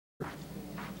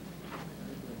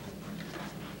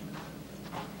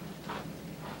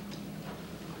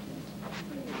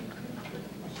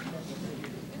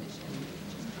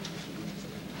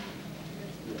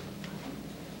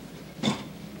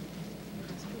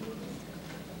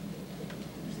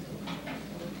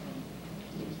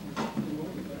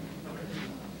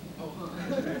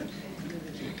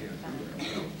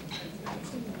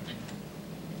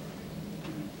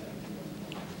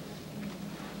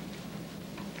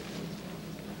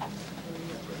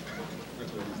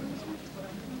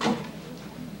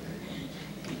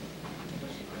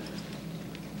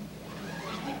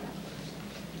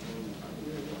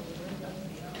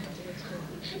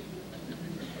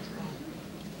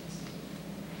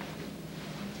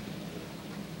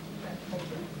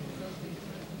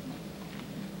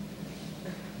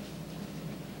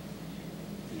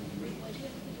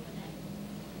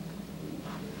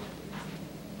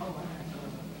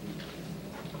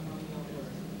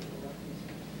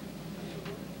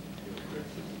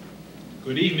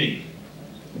Good evening.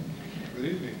 Good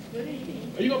evening. Good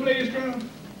evening. Are you gonna play this drum?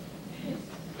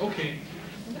 Okay.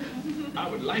 I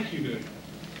would like you to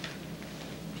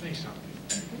play something.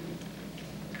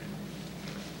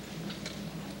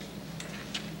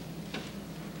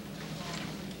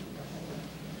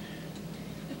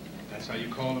 That's how you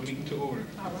call a meeting to order.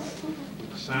 All right.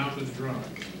 With the sound of the drum.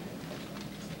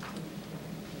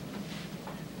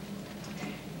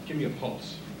 Give me a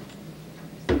pulse.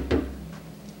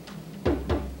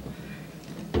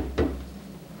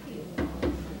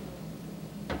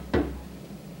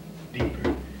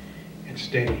 Deeper and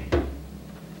steady,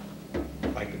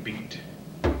 like the beat.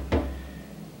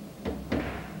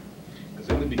 Because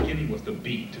in the beginning was the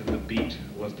beat, and the beat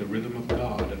was the rhythm of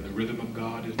God, and the rhythm of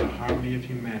God is the harmony of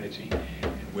humanity.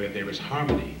 And where there is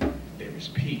harmony, there is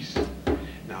peace.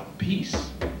 Now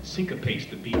peace syncopates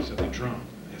the beats of the drum.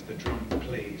 As the drum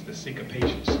plays, the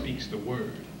syncopation speaks the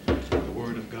word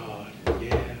of God,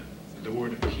 yeah, the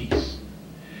word of peace.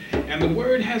 And the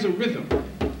word has a rhythm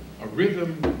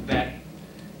that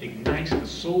ignites the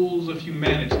souls of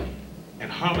humanity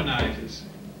and harmonizes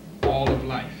all of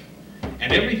life.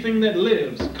 And everything that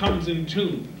lives comes in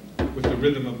tune with the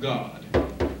rhythm of God.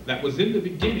 That was in the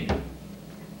beginning,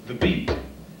 the beat,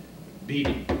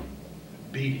 beating,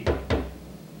 beating,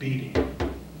 beating,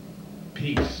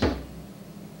 peace.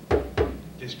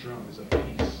 This drum is of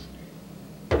peace.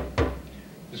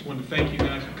 Just want to thank you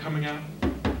guys for coming out.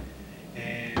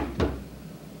 And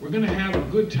we're going to have a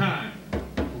good time.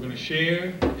 We're going to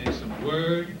share in some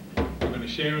word. We're going to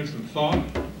share in some thought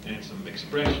and some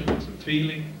expression and some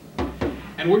feeling.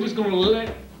 And we're just going to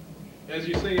let, as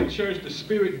you say in church, the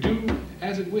Spirit do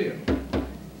as it will.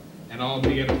 And all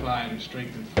be edified and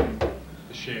strengthened from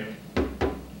the sharing. I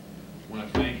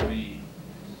want to thank the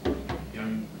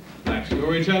young Black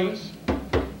Storytellers,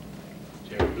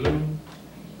 Jerry Blue,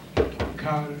 Tom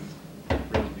Carter,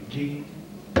 Reggie McGee,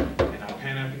 and our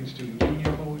Pan-African Student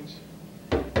Union poets.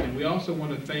 And we also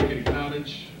want to thank and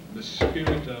acknowledge the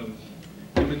spirit of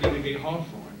Emanita Gay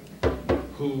Hawthorne,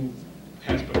 who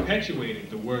has perpetuated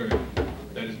the word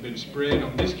that has been spread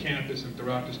on this campus and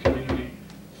throughout this community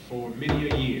for many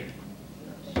a year.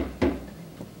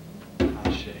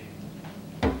 Ashe.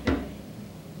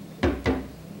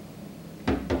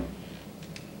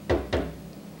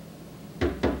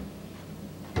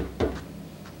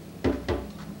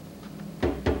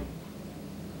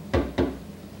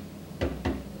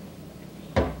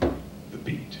 The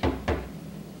beat.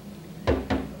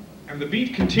 And the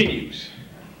beat continues.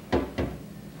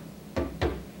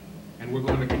 And we're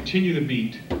going to continue the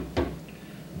beat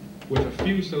with a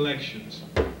few selections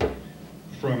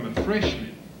from a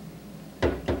freshman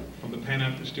from the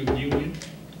Pan-African Student Union,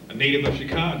 a native of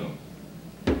Chicago,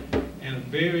 and a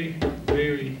very,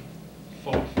 very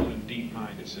thoughtful and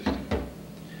deep-minded sister.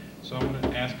 So I'm going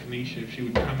to ask Kanisha if she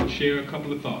would come and share a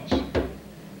couple of thoughts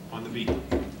on the beat.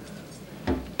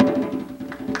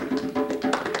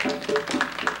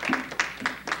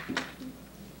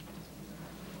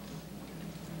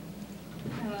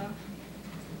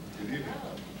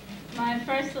 My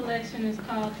first selection is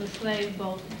called The Slave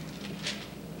Boat.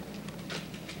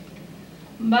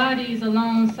 Bodies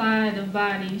alongside of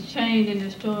bodies, chained and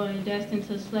destroyed, destined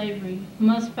to slavery,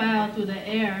 must file through the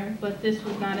air, but this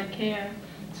was not a care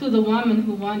to the woman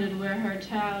who wondered where her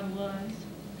child was.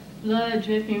 Blood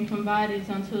dripping from bodies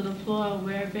onto the floor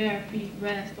where bare feet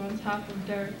rest on top of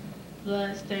dirt,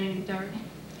 blood-stained dirt.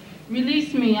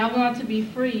 Release me, I want to be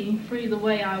free, free the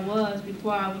way I was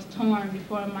before I was torn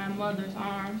before my mother's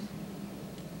arms.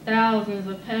 Thousands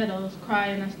of petals cry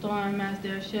in a storm as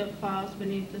their ship falls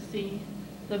beneath the sea.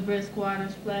 The brisk water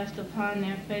splashed upon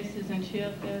their faces and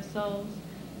chilled their souls.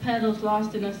 Petals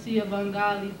lost in a sea of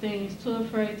ungodly things, too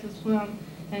afraid to swim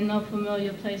and no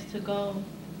familiar place to go.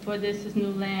 For this is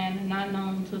new land, not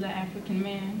known to the African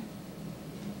man.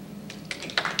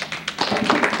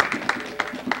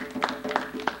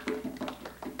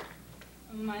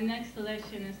 My next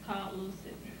selection is called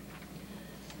Lucid.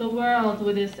 The world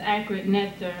with its acrid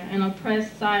nectar and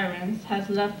oppressed sirens has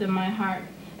left in my heart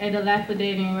a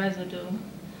dilapidating residue.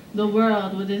 The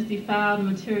world with its defiled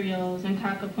materials and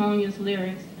cacophonious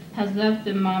lyrics has left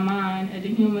in my mind a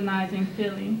dehumanizing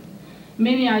feeling.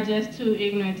 Many are just too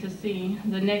ignorant to see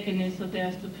the nakedness of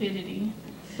their stupidity.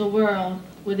 The world,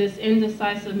 with its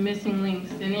indecisive missing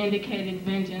links and indicated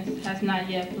vengeance, has not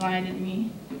yet blinded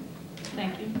me.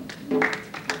 Thank you.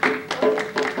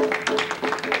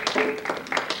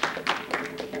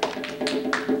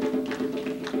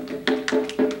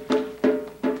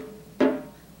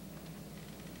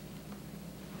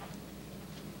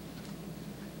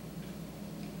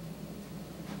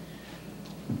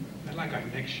 I'd like our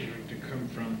next sharing to come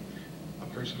from a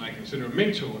person I consider a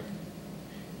mentor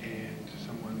and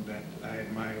someone that I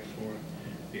admire for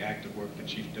the active work that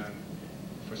she's done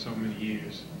for so many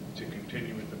years to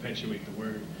continue and perpetuate the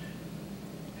word.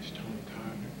 It's Tony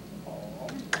Carter.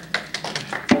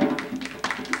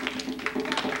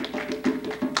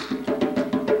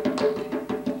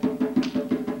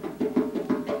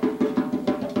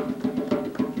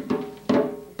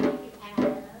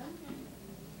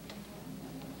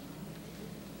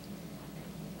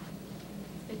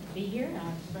 Be here in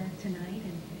Augsburg tonight,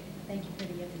 and thank you for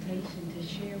the invitation to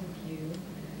share with you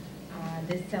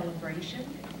this celebration,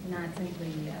 not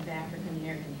simply of African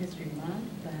American History Month,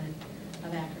 but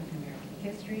of African American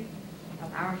history,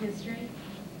 of our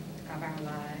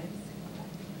lives.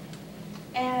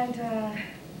 And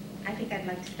I think I'd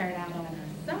like to start out on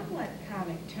a somewhat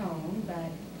comic tone,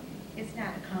 but it's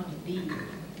not a comedy.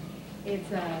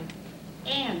 It's an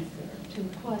answer to a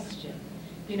question.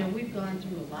 You know, we've gone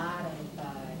through a lot of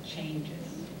changes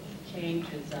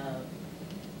of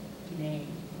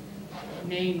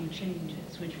name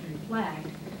changes, which reflect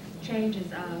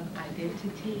changes of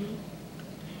identity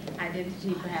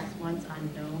perhaps once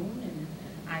unknown, and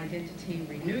identity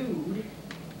renewed.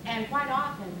 And quite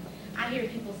often, I hear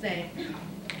people say,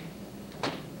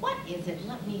 what is it,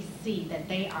 let me see, that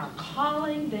they are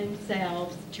calling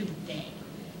themselves today?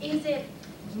 Is it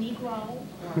Negro,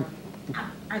 or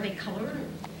are they colored?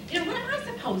 You know, what am I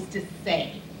supposed to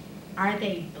say? Are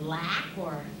they Black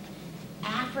or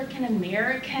African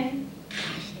American?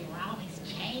 Gosh, they were always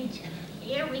changing.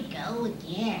 Here we go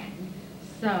again.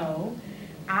 So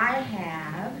I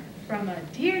have, from a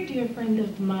dear, dear friend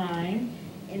of mine,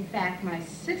 in fact, my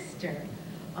sister,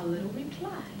 a little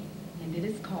reply, and it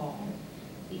is called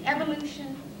The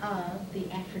Evolution of the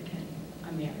African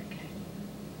American.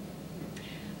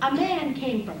 A man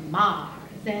came from Mars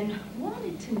and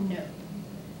wanted to know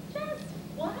just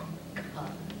what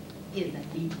color is a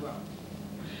Negro.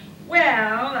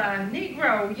 Well, a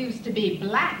Negro used to be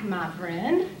black, my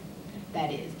friend.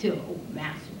 That is, till old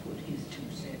master put his 2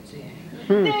 cents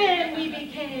in. Then we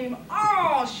became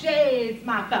all shades,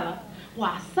 my fella.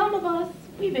 Why, some of us,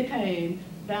 we became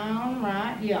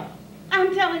downright yellow.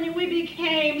 I'm telling you, we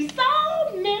became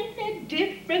so many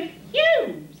different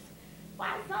hues.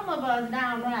 Why, some of us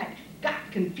downright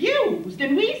got confused,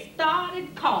 and we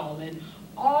started calling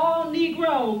all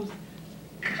Negroes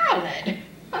colored.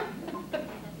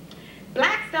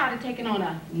 Black started taking on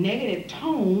a negative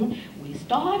tone. We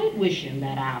started wishing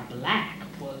that our black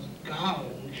was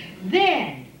gone.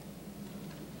 Then,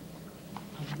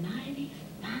 a mighty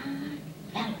fine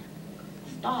fella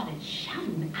started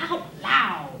shouting out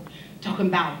loud, talking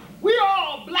about, we're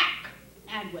all black,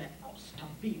 and we're supposed to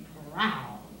be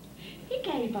proud. He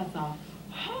gave us a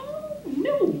whole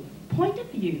new point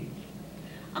of view,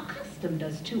 accustomed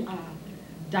us to our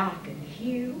darkened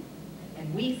hue,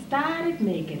 and we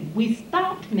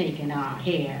stopped making our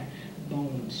hair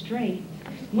bone straight,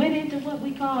 went into what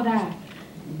we called our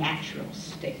natural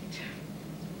state.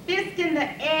 Fist in the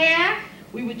air,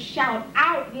 we would shout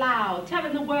out loud,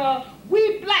 telling the world,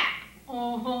 we black,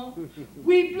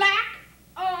 we black,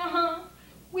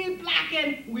 we black,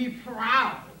 and we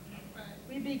proud.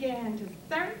 We began to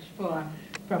search for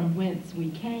from whence we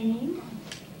came,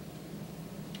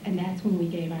 and that's when we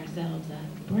gave ourselves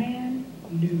a brand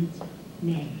new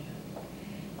name,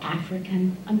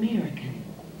 African American.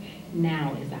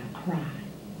 Now is our cry.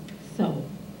 So,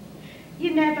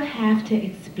 you never have to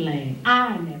explain,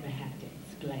 I never have to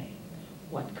explain,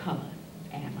 what color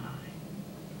am I?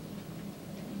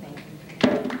 Thank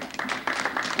you.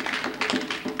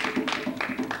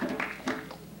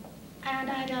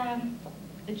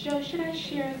 And Joe, should I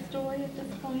share a story at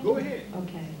this point? Go ahead.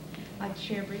 Okay. I'd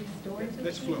share a brief story with you.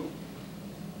 Let's flow.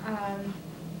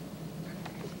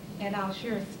 And I'll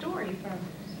share a story from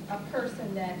a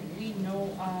person that we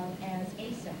know of as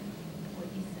Asa, or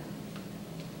Esau,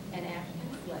 an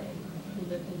African slave who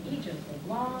lived in Egypt a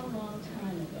long, long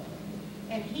time ago.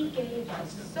 And he gave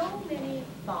us so many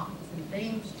thoughts and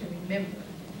things to remember.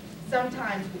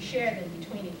 Sometimes we share them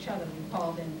between each other. We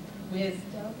call them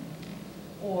wisdom,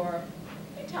 or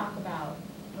we talk about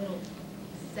little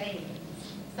sayings.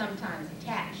 sometimes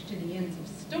attached to the ends of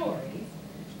stories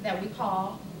that we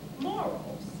call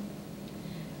morals.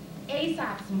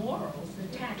 Aesop's morals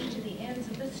attached to the ends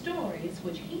of the stories,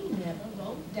 which he never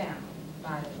wrote down,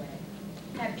 by the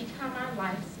way, have become our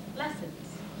life's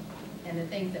lessons and the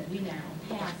things that we now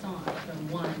pass on from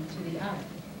one to the other.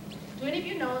 Do any of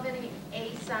you know of any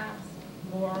Aesop's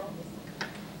morals?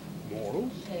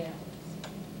 Morals? Tales,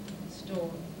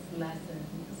 stories,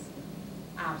 lessons,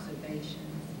 observations.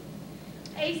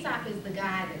 Aesop is the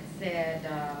guy that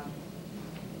said,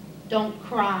 don't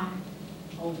cry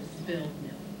over spilled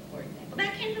milk, for example.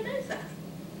 That came from Aesop.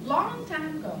 Long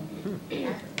time ago,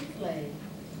 African slave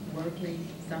working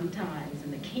sometimes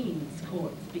in the king's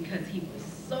courts because he was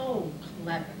so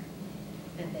clever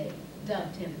that they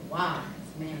dubbed him the wise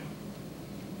man.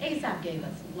 Aesop gave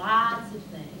us lots of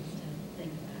things to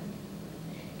think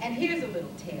about. And here's a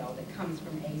little tale that comes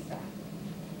from Aesop.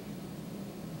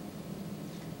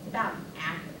 It's about an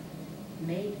African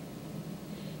maiden.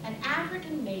 An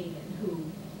African maiden who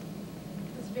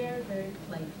was very, very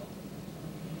playful.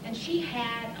 And she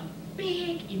had a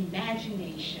big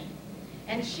imagination.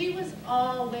 And she was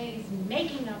always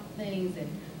making up things in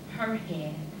her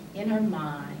head, in her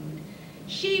mind.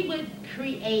 She would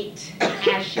create,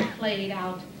 as she played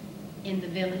out in the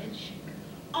village,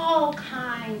 all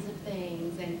kinds of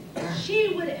things. And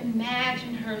she would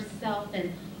imagine herself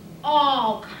in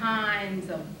all kinds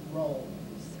of roles.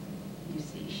 You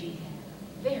see, she had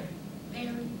a very,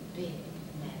 very big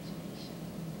imagination.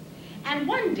 And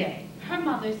one day, her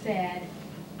mother said,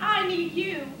 I need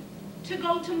you to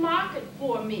go to market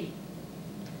for me.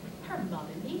 Her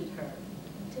mother needed her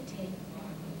to take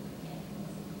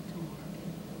eggs to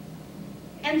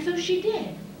market. And so she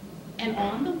did. And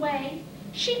on the way,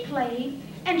 she played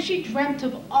and she dreamt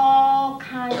of all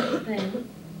kinds of things.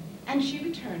 And she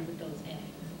returned with those eggs.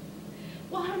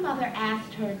 Well, her mother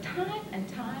asked her time and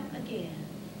time again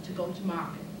to go to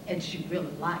market. And she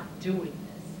really liked doing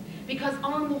this. Because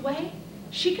on the way,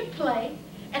 she could play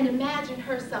and imagine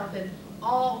herself in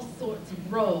all sorts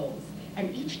of roles.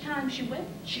 And each time she went,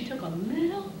 she took a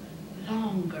little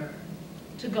longer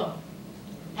to go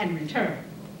and return.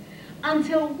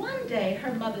 Until one day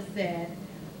her mother said,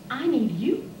 I need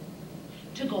you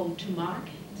to go to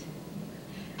market.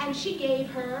 And she gave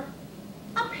her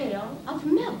a pail of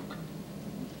milk.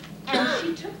 And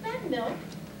she took that milk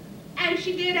and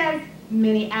she did as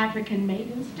many African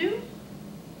maidens do,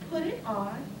 put it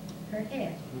on her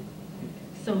head.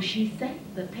 So she set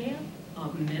the pail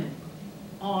of milk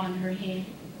on her head,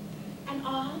 and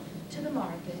off to the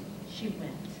market she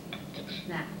went.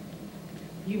 Now,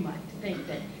 you might think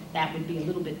that that would be a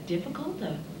little bit difficult,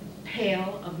 a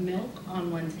pail of milk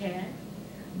on one's head,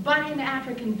 but in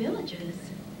African villages,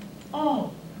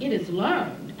 oh, it is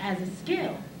learned as a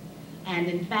skill. And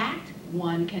in fact,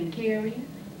 one can carry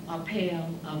a pail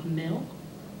of milk,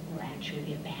 or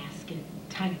actually a basket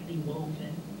tightly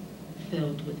woven,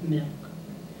 filled with milk,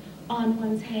 on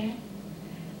one's head,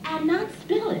 and not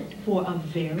spill it for a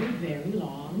very, very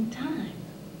long time.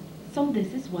 So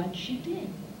this is what she did.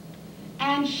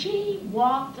 And she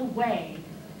walked away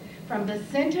from the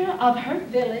center of her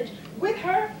village with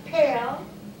her pail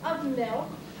of milk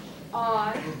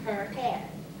on her head.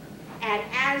 And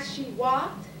as she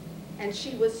walked, and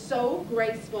she was so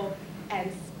graceful,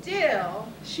 and still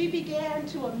she began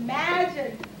to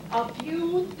imagine a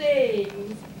few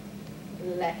things.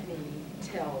 Let me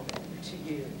tell them to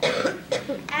you.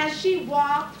 As she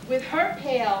walked with her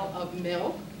pail of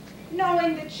milk,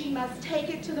 knowing that she must take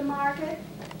it to the market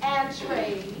and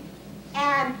trade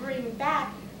and bring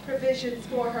back provisions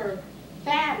for her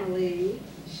family,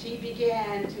 she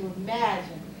began to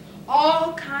imagine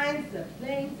all kinds of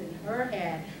things in her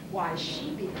head. Why,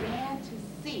 she began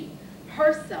to see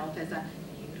herself as a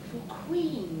beautiful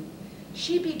queen.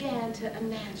 She began to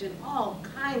imagine all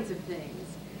kinds of things.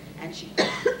 And she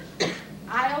thought,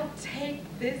 I'll take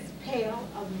this pail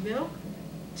of milk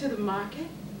to the market,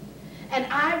 and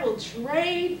I will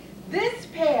trade this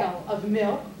pail of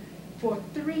milk for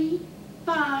 3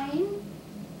 fine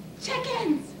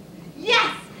chickens.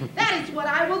 Yes, that is what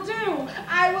I will do.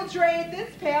 I will trade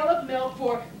this pail of milk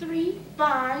for 3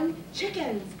 fine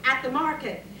chickens at the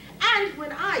market. And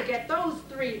when I get those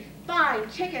 3 fine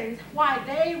chickens, why,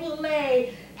 they will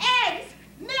lay eggs,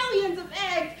 millions of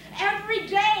eggs every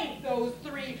day. Those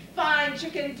 3 fine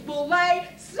chickens will lay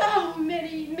so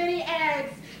many, many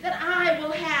eggs that I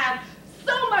will have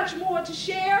so much more to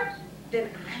share. Then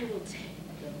I will take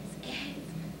those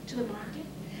eggs to the market.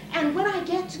 And when I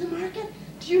get to the market,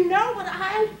 do you know what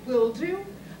I will do?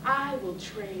 I will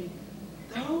trade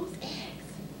those eggs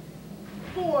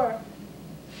for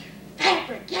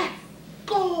fabric, yes,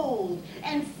 gold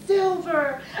and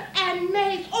silver and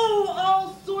make,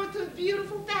 all sorts of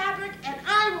beautiful fabric, and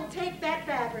I will take that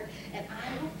fabric and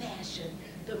I will fashion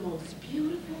the most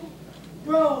beautiful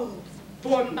robes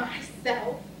for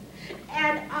myself,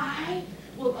 and I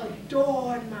will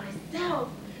adorn myself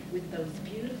with those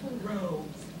beautiful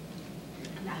robes,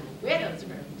 and I will wear those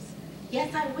robes.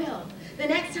 Yes, I will. The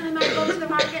next time I go to the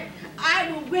market,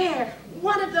 I will wear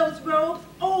one of those robes,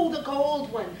 the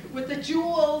gold one, with the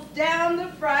jewels down the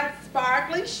front,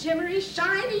 sparkling, shimmery,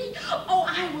 shiny.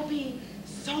 I will be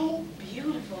so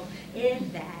beautiful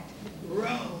in that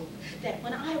robe that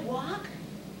when I walk,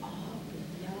 all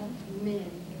the young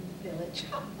men in the village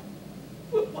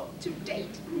will want to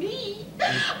date me.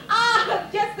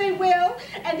 Yes, they will.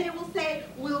 And they will say,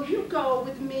 will you go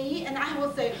with me? And I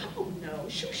will say, oh no,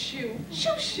 shoo-shoo,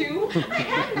 shoo-shoo. I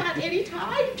have not any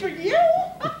time for you.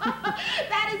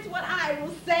 That is what I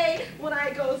will say when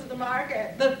I go to the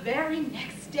market the very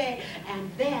next day.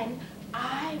 And then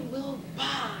I will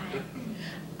buy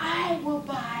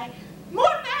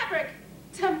more fabric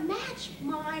to match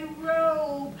my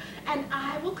robe. And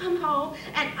I will come home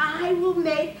and I will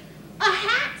make a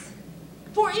hat.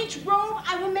 For each robe,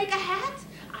 I will make a hat.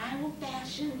 I will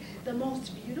fashion the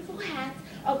most beautiful hats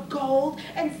of gold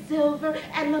and silver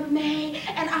and lame,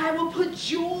 and I will put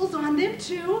jewels on them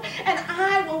too, and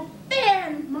I will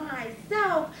fan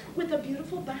myself with a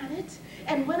beautiful bonnet.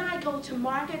 And when I go to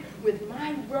market with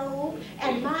my robe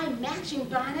and my matching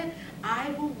bonnet, I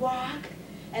will walk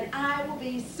and I will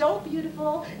be so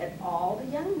beautiful, and all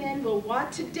the young men will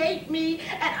want to date me,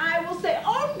 and I will say,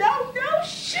 oh no, no,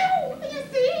 shoo, you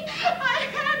see, I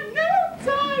have no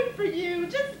time for you,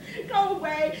 just go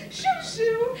away, shoo,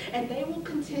 shoo, and they will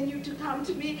continue to come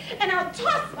to me, and I'll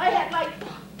toss my head like,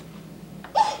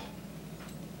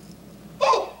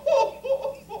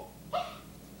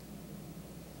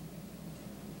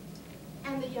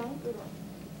 and the young girl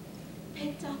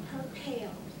picked up her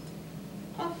pail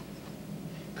of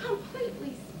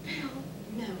completely spilled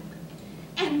milk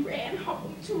and ran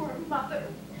home to her mother.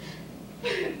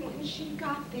 When she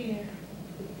got there,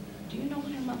 do you know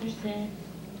what her mother said?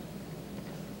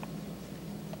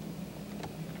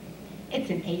 It's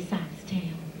an Aesop's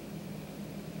tale.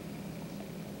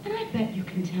 And I bet you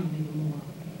can tell me the moral.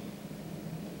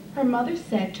 Her mother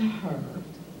said to her,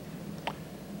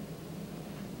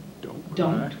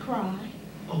 don't cry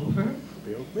over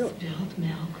spilled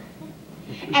milk.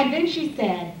 And then she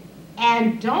said,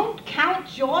 and don't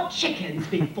count your chickens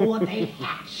before they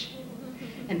hatch.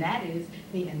 And that is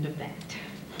the end of that.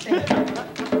 Thank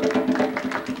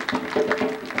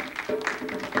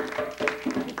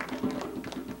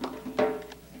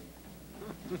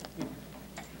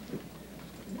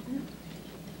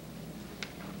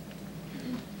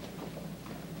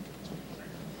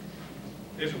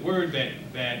There's a word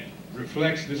that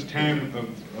reflects this time of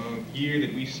year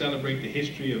that we celebrate the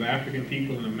history of African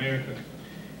people in America.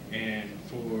 And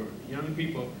for young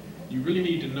people, you really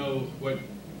need to know what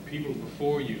people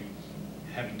before you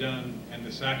have done and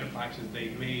the sacrifices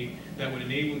they've made that would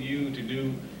enable you to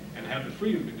do and have the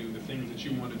freedom to do the things that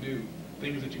you want to do,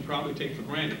 things that you probably take for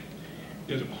granted.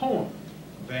 There's a poem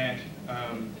that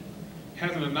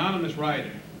has an anonymous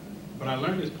writer, but I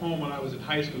learned this poem when I was in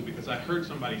high school because I heard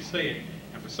somebody say it,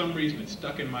 and for some reason it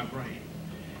stuck in my brain.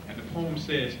 And the poem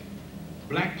says,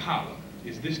 black power,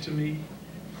 is this to me?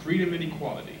 Freedom and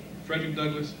equality. Frederick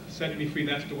Douglass, set me free,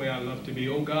 that's the way I love to be.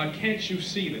 Oh God, can't you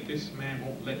see that this man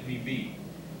won't let me be?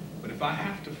 But if I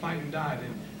have to fight and die,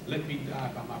 then let me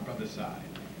die by my brother's side.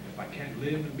 If I can't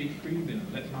live and be free, then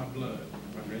let my blood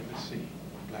run red the sea.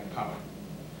 Black power.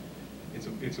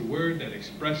 It's a word that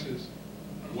expresses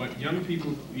what young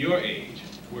people your age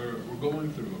were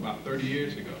going through about 30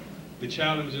 years ago. The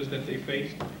challenges that they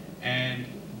faced and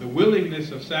the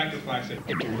willingness of sacrifice that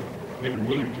they were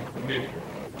willing to commit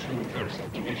to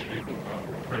persecution,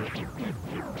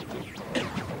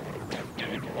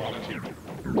 and equality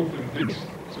in this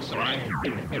society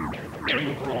and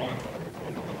abroad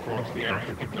across the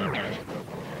African diaspora.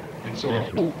 And so I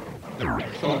hope that I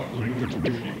thought you would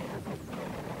with me.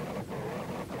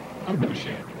 I'm going to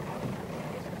share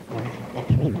a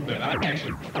poem that I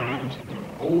actually found in an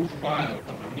old file of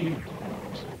the Negro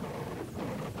poems.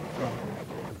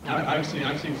 I've seen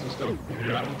some stuff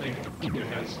here I don't think it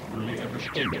has really ever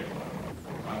stayed there.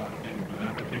 And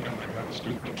I think I might have to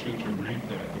student to read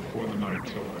that before the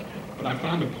night's over. But I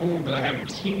found a poem that I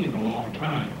haven't seen in a long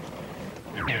time.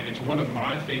 And it's one of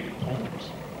my favorite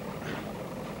poems.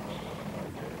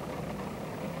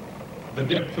 The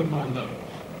depth of my love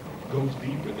goes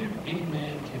deeper than any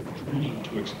man can dream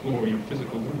to explore your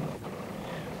physical womb.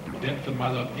 The depth of my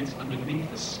love gets underneath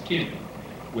the skin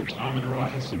which Amun-Ra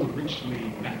has so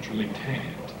richly, naturally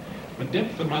tanned. The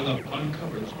depth of my love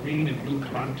uncovers green and blue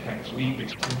contacts, leaf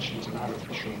extensions, and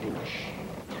artificial bush.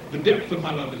 The depth of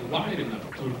my love is wide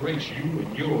enough to embrace you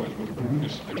and yours with room to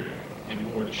spare and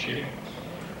more to share.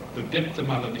 The depth of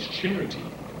my love is charity,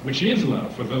 which is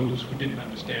love for those who didn't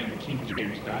understand the King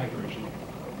James diversion.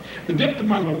 The depth of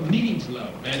my love needs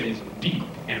love, that is, deep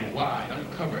and wide,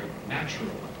 uncovered,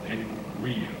 natural, and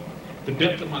real. The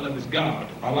depth of my love is God,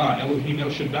 Allah, Elohim,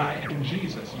 El Shaddai, and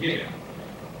Jesus, yeah.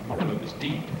 My love is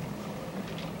deep.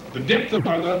 The depth of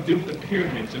my love built the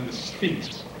pyramids and the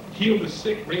Sphinx, healed the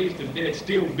sick, raised the dead,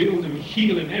 still building,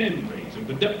 healing, and raising.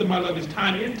 The depth of my love is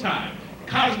time in time,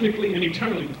 cosmically and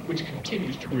eternally, which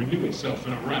continues to renew itself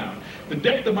and around. The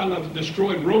depth of my love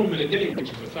destroyed Rome in a day, which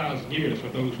is 1,000 years for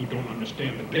those who don't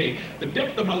understand the day. The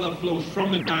depth of my love flows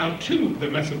from the Nile to the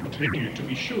Mesopotamia to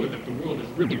be sure that the world is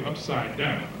really upside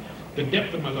down. The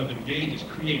depth of my love engages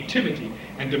creativity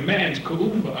and demands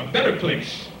Ka'uba, a better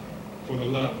place for the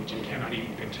love which it cannot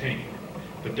even contain.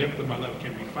 The depth of my love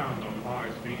can be found on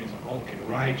Mars, Venus, Vulcan,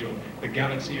 Rigel, the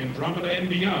galaxy Andromeda, and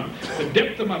beyond. The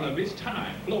depth of my love is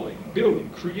time, flowing, building,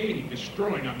 creating,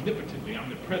 destroying, omnipotently,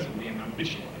 omnipresently, and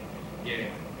omnisciently.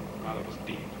 Yeah, my love is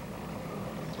deep.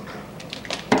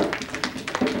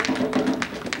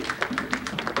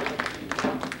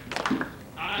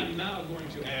 I'm now going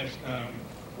to ask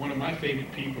one of my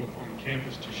favorite people on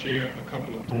campus to share a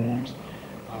couple of poems.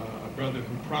 A brother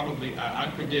who probably,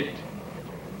 I predict,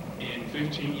 in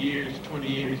 15 years, 20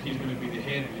 years, he's going to be the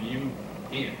head of the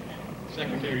UN,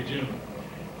 Secretary General.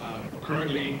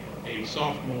 Currently a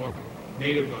sophomore,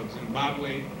 native of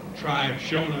Zimbabwe, tribe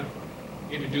Shona,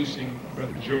 introducing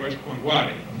Brother George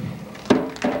Kwangwade.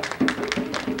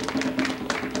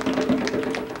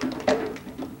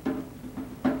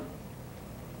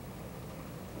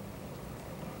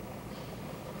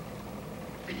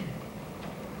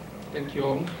 Thank you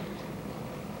all.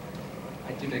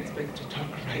 I didn't expect to talk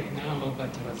right now,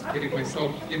 but I was getting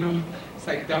myself,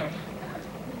 psyched up.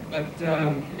 But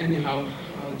anyhow,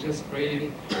 I'll just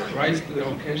rise to the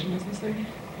occasion, as they say.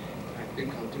 I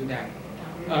think I'll do that.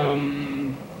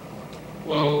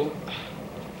 Well,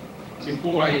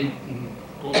 before I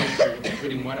go into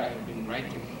reading what I have been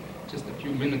writing just a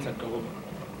few minutes ago,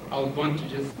 I want to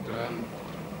just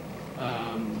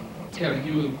tell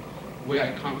you where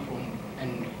I come from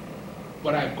and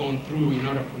what I've gone through in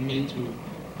order for me to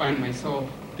find myself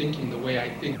thinking the way I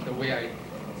think, the way I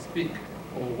speak,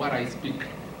 or what I speak,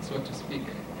 so to speak.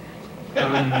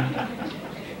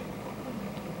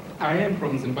 I am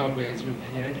from Zimbabwe, as you've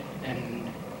heard,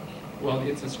 and well,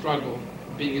 it's a struggle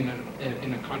being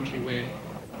in a country where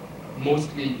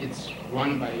mostly it's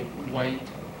run by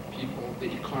white people.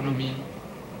 The economy,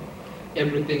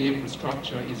 everything,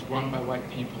 infrastructure is run by white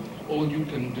people. All you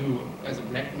can do as a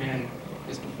black man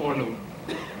is to follow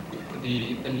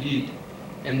the lead,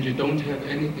 and you don't have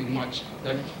anything much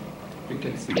that you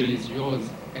can say is yours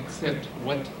except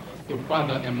what your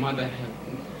father and mother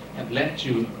have left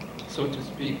you, so to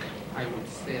speak, I would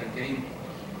say again.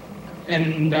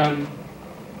 And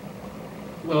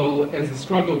well, as the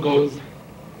struggle goes,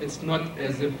 it's not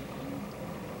as if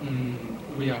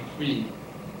we are free.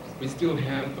 We still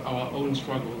have our own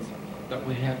struggles that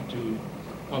we have to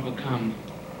overcome.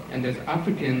 And as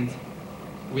Africans,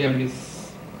 we are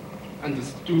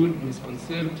misunderstood,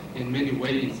 misconceived in many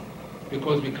ways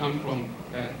because we come from,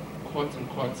 quotes and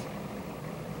quotes,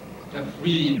 a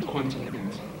free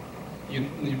continent.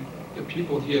 The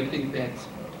people here think that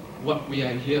what we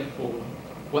are here for,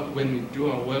 when we do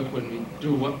our work, when we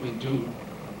do what we do,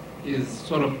 is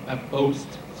sort of a boast,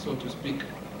 so to speak,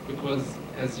 because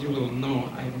as you will know,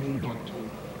 I mean not to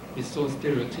be so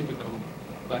stereotypical,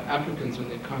 but Africans, when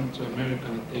they come to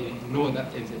America, they know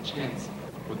that there's a chance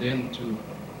for them to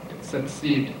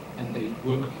succeed, and they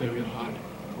work very hard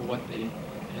for what they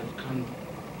have come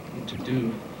to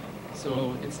do.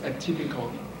 So it's a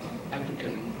typical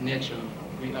African nature.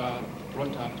 We are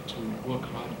brought up to work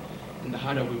hard, and the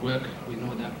harder we work, we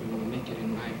know that we will make it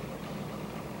in life.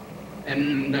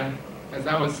 And as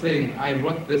I was saying, I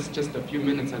wrote this just a few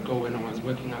minutes ago when I was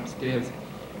working upstairs,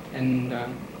 and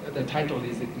the title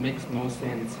is "It Makes No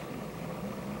Sense."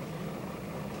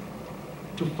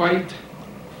 To fight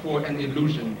for an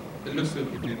illusion,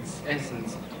 elusive in its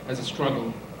essence, as a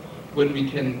struggle. When we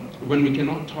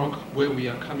cannot talk where we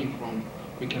are coming from,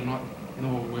 we cannot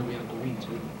know where we are going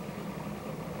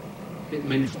to. It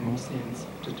makes no sense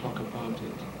to talk about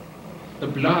it. The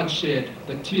blood shed,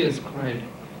 the tears cried,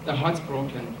 the hearts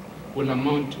broken will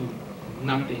amount to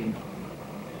nothing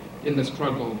in the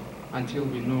struggle until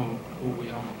we know who we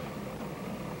are.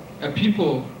 A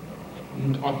people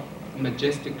of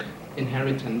majestic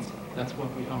inheritance, That's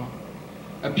what we are.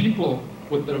 A people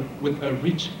with a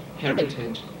rich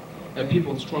heritage, a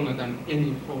people stronger than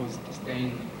any foe's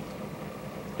disdain.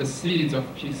 The seeds of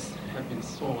peace have been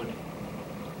sowed,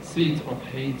 seeds of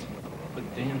hate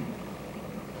with them.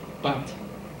 But,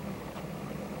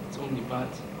 it's only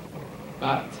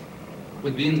but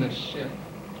within the shape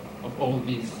of all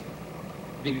this,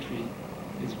 victory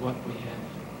is what we have,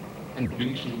 and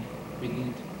victory we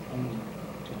need only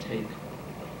to take.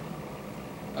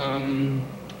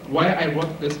 Why I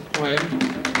wrote this poem?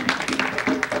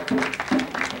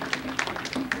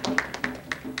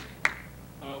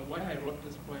 Why I wrote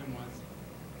this poem was,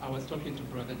 I was talking to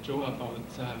Brother Joe about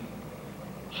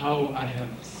how I have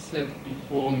said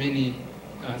before many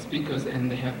speakers, and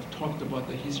they have talked about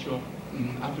the history of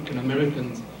African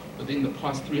Americans within the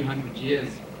past 300 years.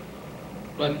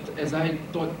 But as I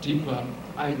thought deeper,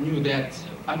 I knew that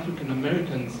African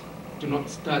Americans do not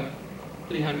start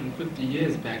 350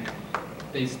 years back.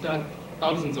 They start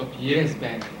thousands of years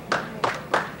back.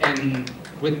 And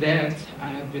with that, I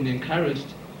have been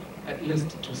encouraged at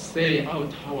least to say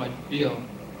out how I feel,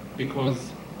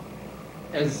 because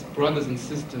as brothers and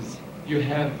sisters, you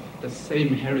have the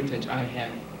same heritage I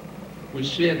have. We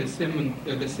share the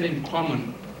same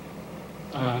common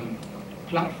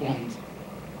platforms.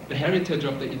 The heritage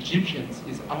of the Egyptians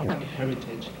is our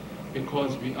heritage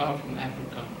because we are from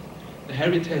Africa. The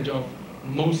heritage of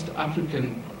most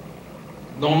African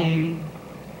long,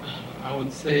 I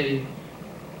would say,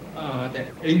 the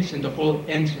ancient of all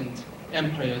ancient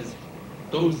empires,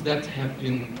 those that have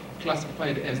been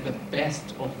classified as the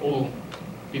best of all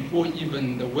before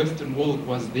even the Western world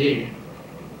was there.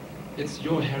 It's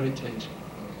your heritage.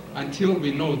 Until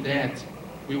we know that,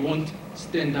 we won't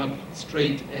stand up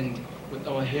straight and with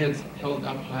our heads held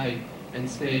up high and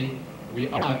say we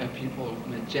are a people of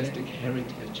majestic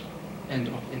heritage and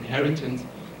of inheritance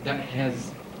that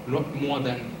has not more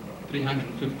than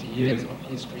 350 years of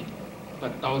history,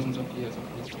 but thousands of years of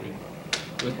history.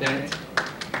 With that,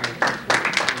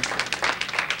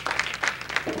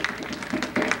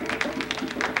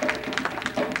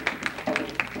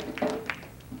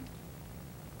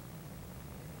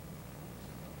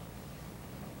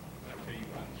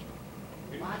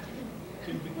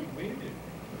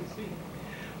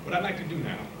 what I'd like to do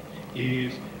now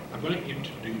is I'm going to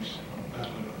introduce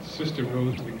Sister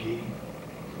Rose McGee,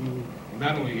 who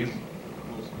not only is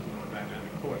most back down in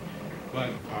court, but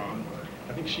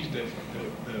I think she's the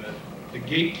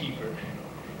gatekeeper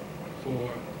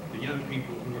for the young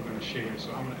people who are going to share.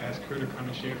 So I'm going to ask her to come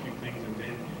and share a few things, and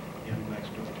then young Black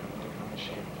Storytellers to come and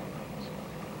share a few things.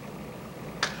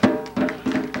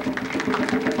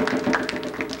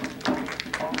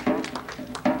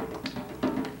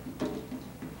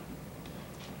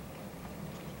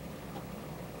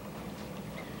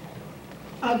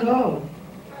 I'll go.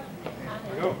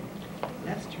 Go.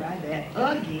 Let's try that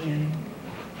again.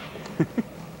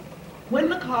 When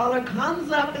the caller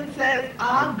comes up and says,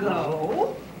 I'll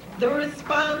go, the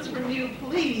response from you,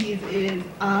 please, is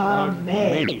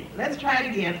Amen. Let's try it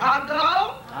again. I'll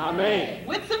go. Amen.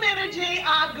 With some energy,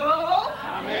 I'll go.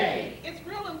 Amen. It's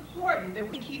real important that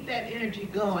we keep that energy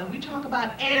going. We talk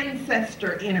about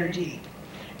ancestor energy.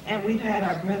 And we've had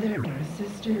our brother and our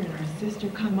sister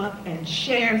come up and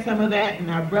share some of that,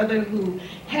 and our brother who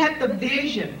had the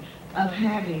vision of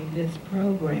having this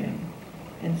program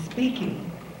and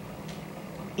speaking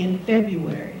in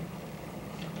February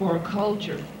for a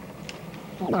culture,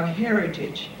 for a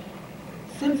heritage,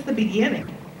 since the beginning,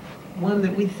 one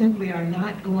that we simply are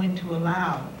not going to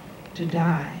allow to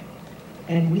die,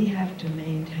 and we have to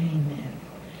maintain that.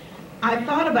 I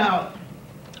thought about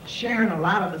sharing a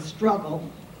lot of the struggle,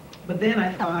 but then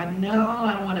I thought, no,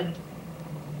 I don't want to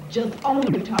just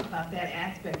only talk about that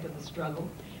aspect of the struggle.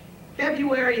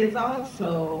 February is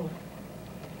also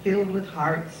filled with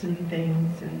hearts and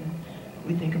things, and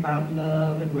we think about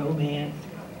love and romance.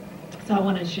 So I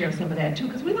want to share some of that too,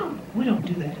 because we don't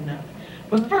do that enough.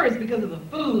 But first, because of the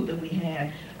food that we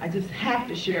had, I just have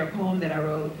to share a poem that I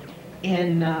wrote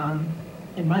in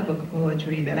my book of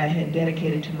poetry that I had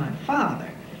dedicated to my father,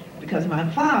 because my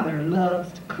father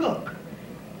loves to cook.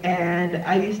 And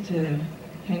I used to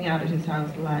hang out at his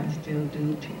house a lot and still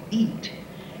do, to eat.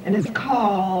 And it's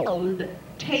called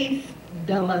Taste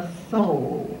de la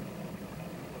Soul.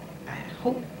 I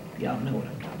hope y'all know what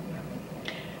I'm talking about.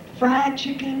 Fried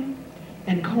chicken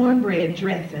and cornbread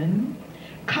dressing,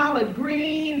 collard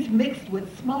greens mixed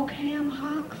with smoked ham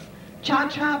hocks,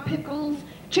 cha-cha pickles,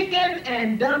 chicken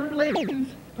and dumplings,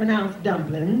 pronounced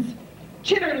dumplings,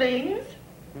 chitterlings.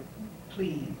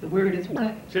 Please, the word is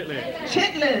what? Chitlins.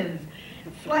 Chitlins.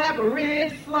 Slab of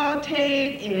ribs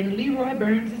sauteed in Leroy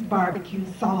Burns' barbecue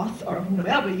sauce, or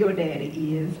whomever your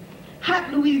daddy is. Hot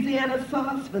Louisiana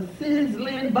sauce for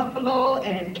sizzling buffalo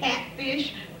and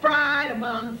catfish fried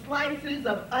among slices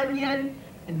of onion.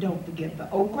 And don't forget the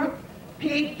okra,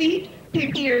 pig feet,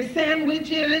 pig ear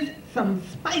sandwiches, some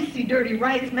spicy dirty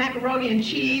rice, macaroni and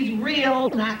cheese, real,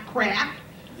 not crap.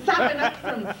 Sopping up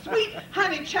some sweet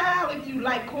honey child. If you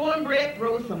like cornbread,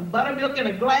 throw some buttermilk in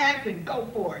a glass and go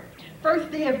for it.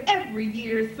 First day of every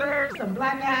year, serve some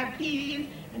black-eyed peas.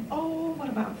 And oh, what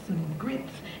about some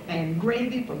grits and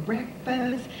gravy for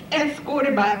breakfast,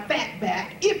 escorted by a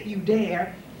fatback, if you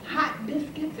dare. Hot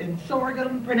biscuits and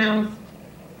sorghum, pronounced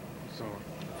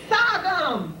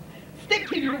sorghum. Stick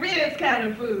to your ribs kind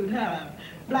of food, huh?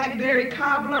 Blackberry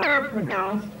cobbler,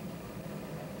 pronounced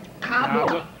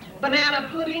cobbler. Banana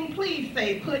pudding, please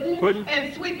say pudding.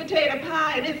 And sweet potato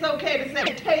pie, and it's okay to say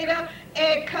potato.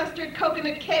 Egg custard,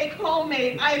 coconut cake,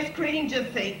 homemade ice cream,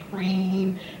 just say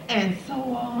cream, and so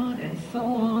on and so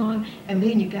on. And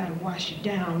then you gotta wash it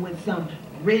down with some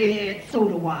red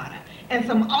soda water and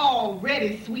some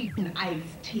already sweetened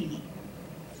iced tea.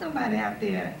 Somebody out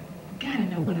there gotta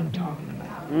know what I'm talking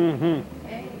about. Mm-hmm.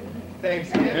 Hey. Thanks.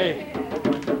 Hey.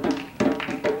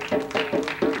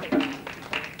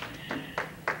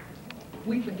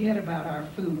 We forget about our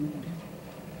food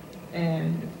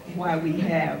and why we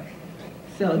have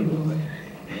celluloid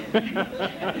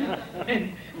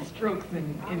and strokes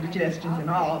and indigestions and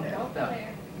all that stuff.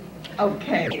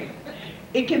 Okay,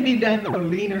 it can be done a little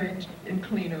leaner and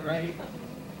cleaner, right?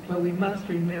 But we must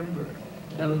remember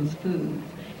those foods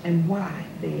and why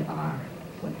they are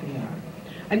what they are.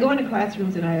 I go into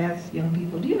classrooms and I ask young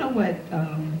people, do you know what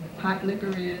hot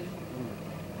liquor is?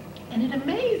 And it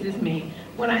amazes me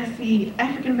when I see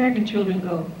African American children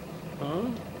go, huh?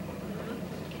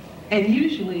 And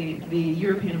usually the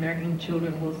European American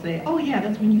children will say, oh yeah,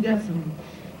 that's when you got some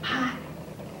pot,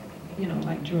 you know,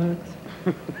 like drugs,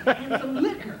 and some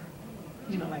liquor,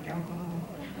 you know, like alcohol.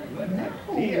 No,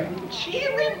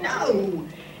 children, no.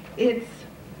 It's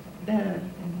the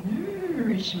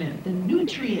nourishment, the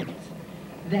nutrients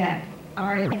that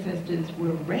our ancestors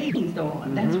were raised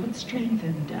on. That's what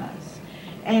strengthened us.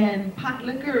 And pot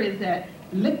liquor is that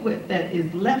liquid that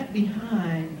is left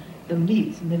behind the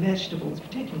meats and the vegetables,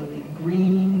 particularly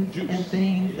greens and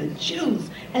things, the juice.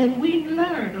 And we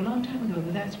learned a long time ago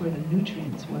that that's where the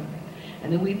nutrients were.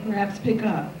 And then we perhaps pick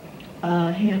up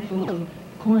a handful of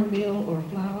cornmeal or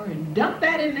flour and dump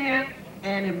that in there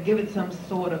and give it some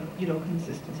sort of, you know,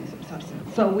 consistency, some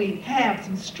substance. So we have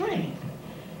some strength.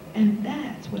 And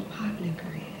that's what pot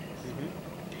liquor is.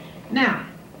 Now,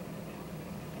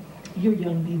 your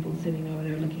young people sitting over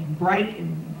there looking bright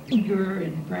and eager,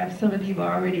 and perhaps some of you have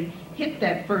already hit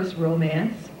that first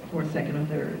romance, or second or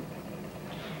third.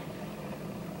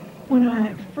 When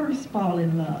I first fall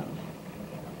in love,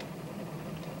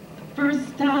 the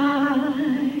first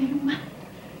time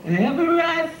ever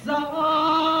I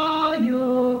saw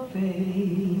your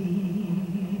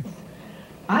face,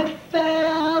 I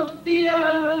felt the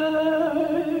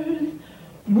earth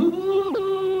move.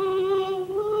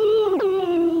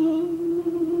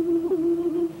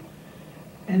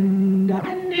 And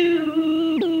I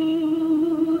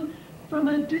knew from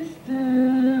a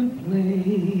distant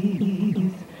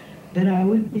place that I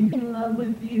would be in love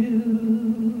with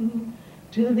you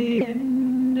till the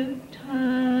end of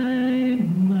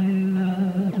time, my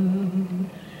love.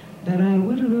 That I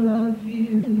would love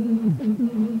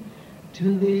you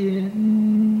till the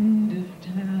end of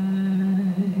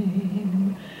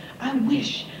time. I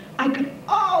wish I could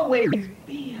always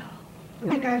feel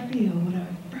like I feel when I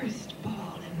first fall.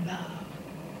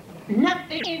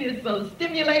 Nothing is so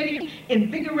stimulating,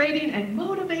 invigorating, and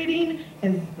motivating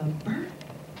as the birth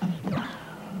of love.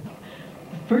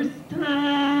 The first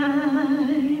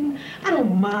time, I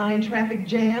don't mind traffic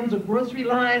jams or grocery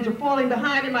lines or falling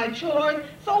behind in my chores.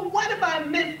 So what if I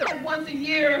miss that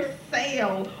once-a-year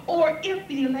sale? Or if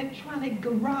the electronic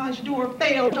garage door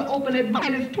failed to open at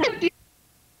 -20?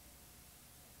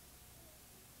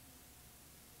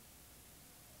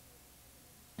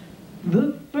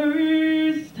 The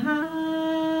first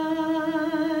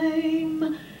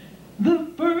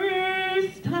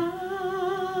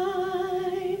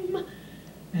time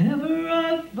ever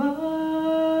I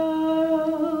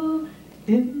fall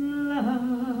in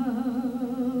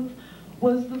love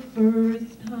was the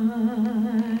first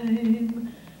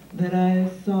time that I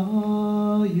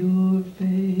saw your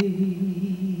face.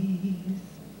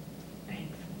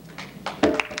 Thanks.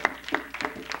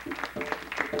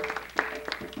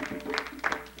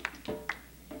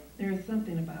 There is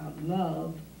something about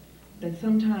love that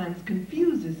sometimes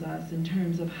confuses us in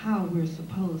terms of how we're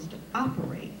supposed to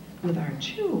operate with our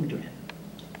children.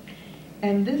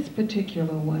 And this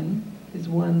particular one is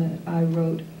one that I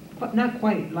wrote, not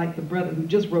quite like the brother who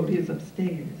just wrote his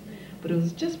upstairs, but it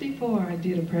was just before I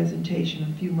did a presentation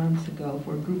a few months ago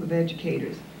for a group of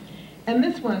educators. And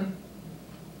this one,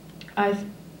 I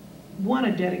want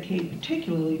to dedicate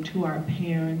particularly to our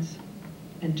parents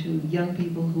and to young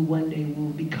people who one day will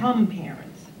become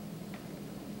parents.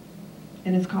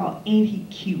 And it's called Ain't He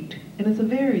Cute? And it's a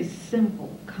very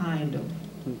simple kind of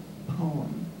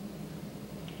poem.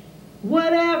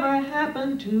 Whatever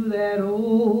happened to that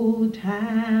old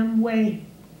time way?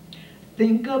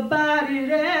 Think about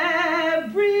it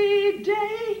every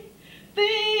day.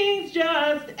 Things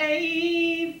just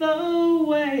ain't the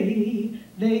way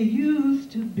they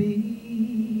used to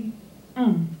be.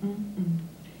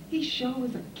 He sure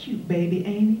is a cute baby,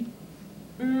 ain't he?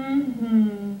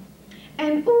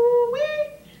 And ooh-wee,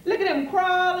 look at him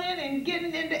crawling and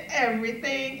getting into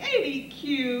everything. Ain't he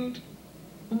cute?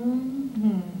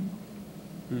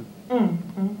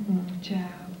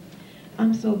 Child,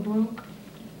 I'm so broke.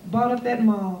 Bought up that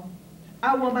mall.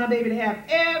 I want my baby to have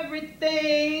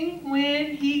everything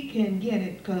when he can get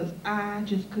it, because I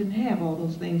just couldn't have all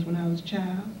those things when I was a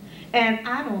child. And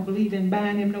I don't believe in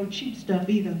buying him no cheap stuff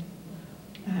either.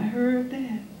 I heard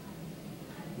that.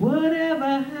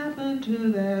 Whatever happened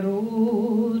to that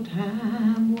old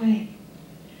time way?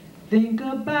 Think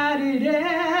about it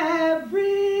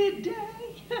every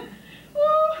day.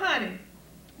 Ooh, honey,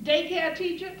 daycare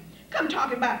teacher, come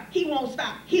talking about he won't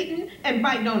stop hitting and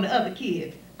biting on the other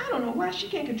kids. I don't know why she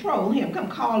can't control him. Come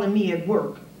calling me at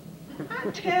work. I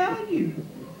tell you.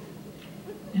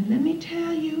 And let me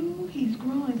tell you, he's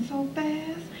growing so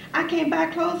fast. I can't buy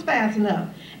clothes fast enough.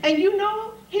 And you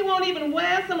know, he won't even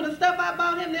wear some of the stuff I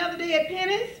bought him the other day at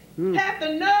Penny's. Have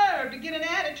the nerve to get an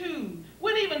attitude.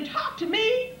 Wouldn't even talk to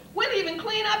me. Wouldn't even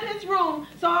clean up his room.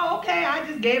 So, okay, I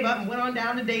just gave up and went on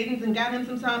down to Dayton's and got him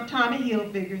some Tommy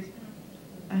Hilfigers.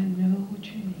 I know what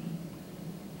you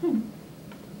mean.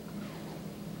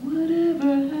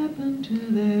 Whatever happened to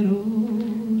that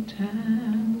old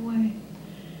time way?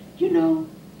 You know,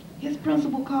 his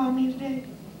principal called me today,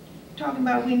 talking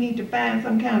about we need to find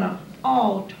some kind of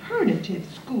alternative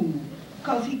school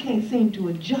because he can't seem to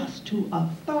adjust to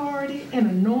authority in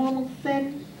a normal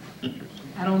setting.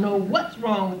 I don't know what's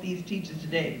wrong with these teachers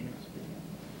today.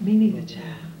 Me neither,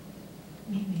 child.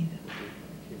 Me neither.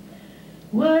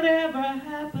 Whatever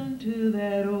happened to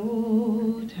that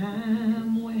old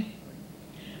time way?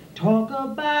 Talk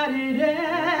about it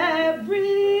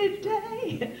every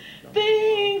day.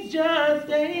 Things just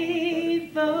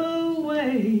ain't the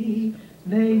way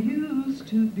they used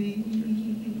to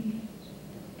be.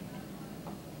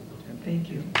 Thank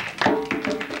you.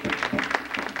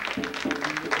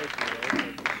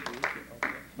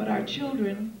 But our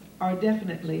children are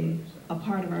definitely a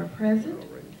part of our present.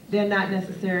 They're not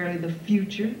necessarily the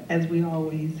future, as we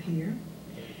always hear.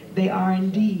 They are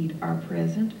indeed our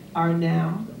present, our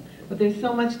now. But there's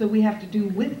so much that we have to do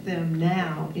with them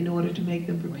now in order to make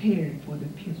them prepared for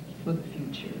the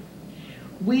future.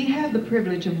 We have the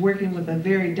privilege of working with a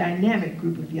very dynamic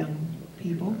group of young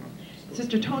people.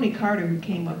 Sister Tony Carter, who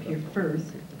came up here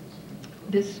first,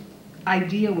 this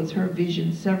idea was her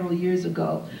vision several years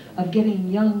ago of getting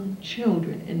young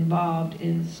children involved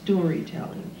in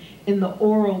storytelling, in the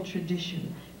oral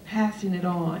tradition, passing it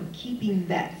on, keeping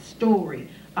that story,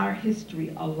 our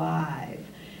history, alive.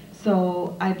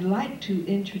 So I'd like to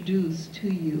introduce to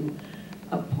you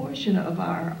a portion of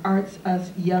our Arts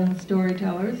Us Young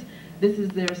Storytellers. This is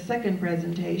their second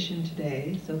presentation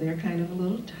today, so they're kind of a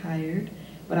little tired,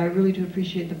 but I really do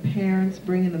appreciate the parents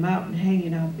bringing them out and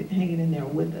hanging in there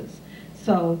with us.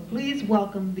 So please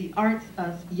welcome the Arts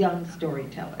Us Young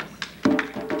Storytellers.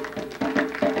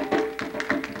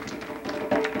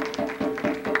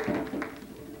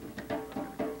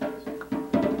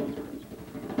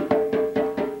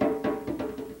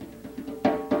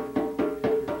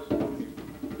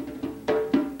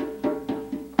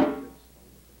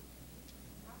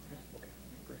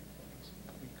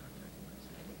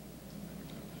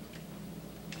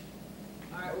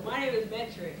 My name is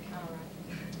Metric.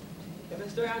 The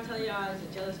story I'm telling y'all is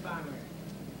a jealous farmer.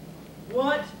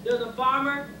 Once there was a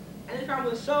farmer, and this farmer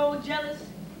was so jealous,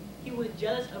 he was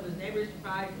jealous of his neighbor's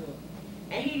prized milk.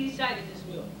 And he decided this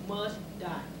milk must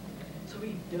die. So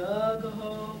he dug a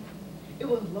hole. It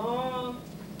was long,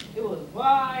 it was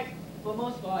wide, but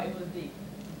most of all, it was deep.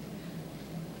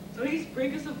 So he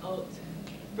sprinkled some oats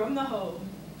from the hole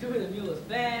to where the mule was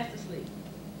fast asleep.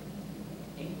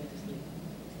 And he went to sleep.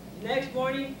 The next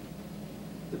morning,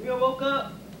 the mule woke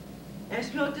up, and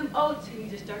smelled them oats, and he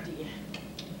just started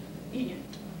eating.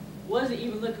 Wasn't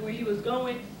even looking where he was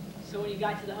going, so when he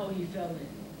got to the hole, he fell in.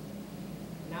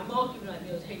 Now, most people like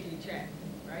meals hate to be trapped,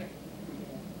 right?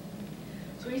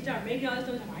 So he started making all this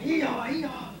noise, like, hee-haw,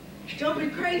 hee-haw,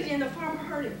 jumping crazy, and the farmer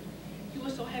heard him. He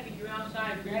was so happy, he ran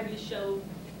outside, grabbed his shovel,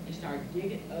 and started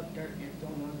digging up dirt and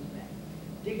throwing on his back.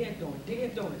 Digging and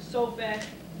throwing, so fast,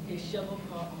 his shovel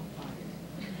caught on fire.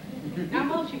 Now,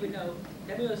 most people know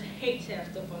that meals hate to have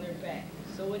stuff on their back.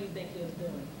 So what do you think he was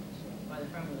doing while the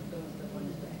farmer was throwing stuff on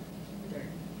his back? Dirt.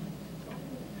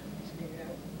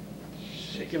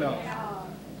 Shake it off.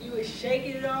 He was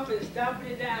shaking it off and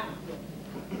stomping it down.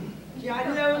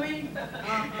 Y'all know what I mean?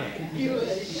 He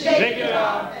was Shake it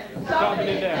off and stomping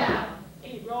it down.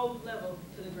 And he rolled level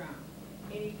to the ground.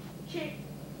 And he kicked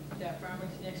that farmer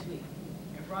next week.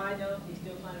 And for all I know, he's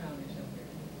still climbing around there somewhere.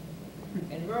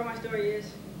 And the moral of my story is,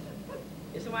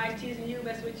 if somebody's teasing you,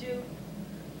 messing with you,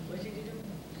 what should you do?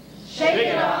 Shake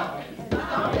it off and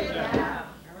stomp it down.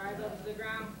 And rise up to the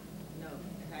ground? No,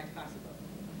 as high as possible.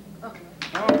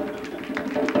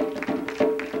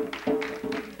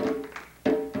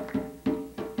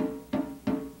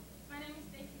 My name is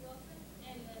Stacy Wilson,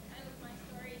 and the title of my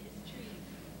story is Trees.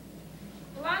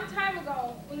 A long time ago,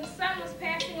 when the sun was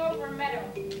passing over a meadow,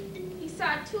 he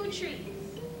saw two trees.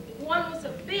 One was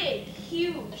a big,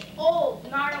 huge, old,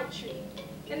 gnarled tree,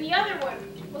 and the other one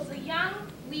was a young,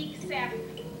 weak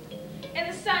sapling. And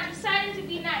the sun, deciding to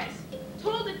be nice,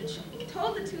 told the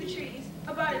two trees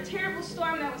about a terrible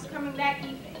storm that was coming that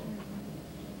evening.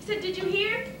 He said, "Did you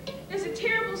hear? There's a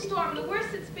terrible storm, the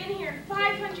worst that's been here in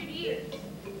 500 years.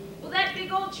 Well, that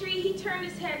big old tree, he turned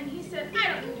his head and he said, "I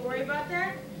don't need to worry about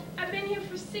that. I've been here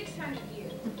for 600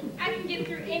 years. I can get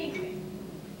through anything."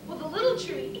 Well, the little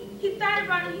tree, he thought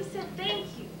about it and he said, "Thank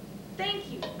you,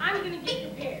 I'm going to get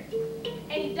prepared."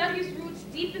 And he dug his roots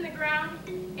deep in the ground,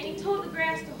 and he told the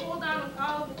grass to hold on with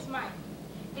all of its might.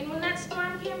 And when that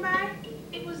storm came by,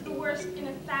 it was the worst in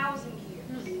 1,000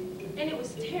 years. And it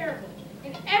was terrible,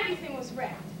 and everything was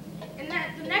wrecked. And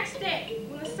the next day,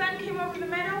 when the sun came over the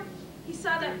meadow, he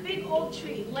saw that big old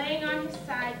tree laying on his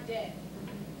side dead.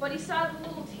 But he saw the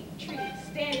little tree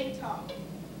standing tall.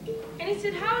 And he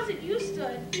said, "How is it you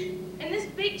stood, and this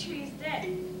big tree is dead?"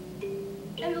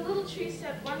 And the little tree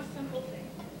said one simple thing: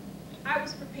 "I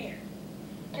was prepared."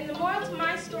 And the moral to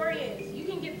my story is, you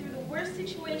can get through the worst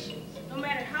situations, no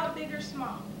matter how big or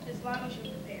small, as long as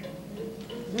you're prepared.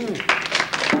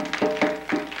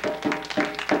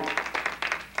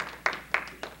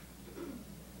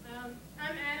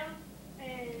 I'm Adam,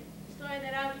 and the story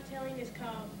that I'll be telling is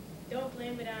called "Don't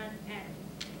Blame It on Adam."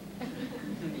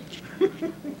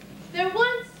 There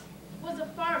once was a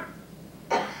farmer,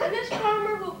 and this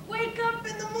farmer would wake up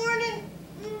in the morning,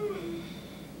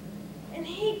 and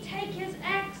he'd take his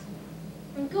axe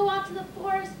and go out to the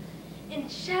forest and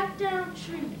chop down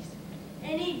trees.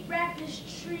 And he'd wrap these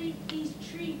tree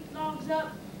logs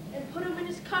up and put them in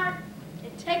his cart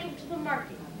and take them to the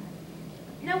market.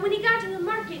 Now, when he got to the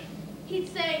market, he'd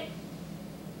say,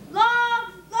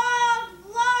 "Logs, logs,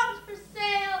 logs for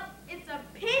sale. It's a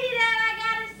pity that I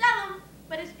gotta sell them,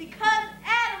 but it's because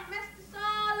Adam messed us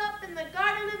all up in the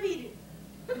Garden of Eden."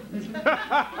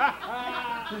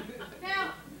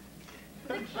 Now,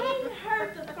 the king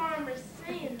heard the farmer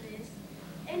saying this,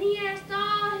 and he asked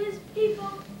all his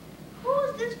people,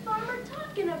 "Who's this farmer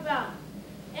talking about?"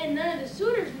 And none of the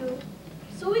suitors knew,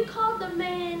 so he called the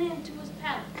man into his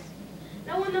palace.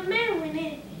 Now, when the man went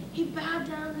in, he bowed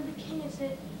down to the king and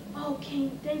said, "Oh,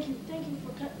 king, thank you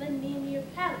for letting me into your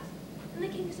palace." And the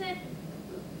king said,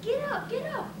 "Get up, get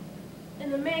up."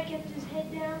 And the man kept his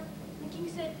head down, and the king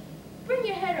said, "Bring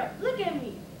your head up, look at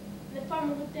me." And the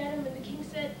farmer looked at him, and the king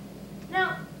said,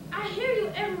 "Now, I hear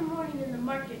you every morning in the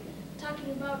market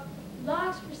talking about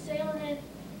logs for sale and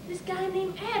this guy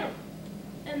named Adam."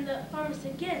 And the farmer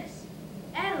said, "Yes,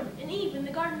 Adam and Eve in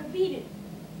the Garden of Eden.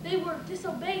 They were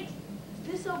disobedient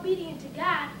to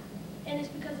God, and it's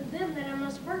because of them that I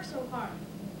must work so hard."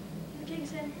 And the king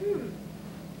said,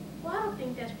 "Well, I don't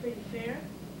think that's pretty fair.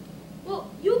 Well,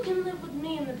 you can live with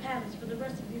me in the palace for the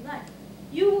rest of your life.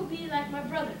 You will be like my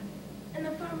brother." And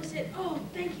the farmer said, "Oh,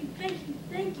 thank you, thank you,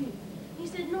 thank you." He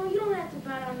said, "No, you don't have to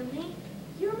bow down to me.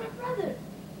 You're my brother."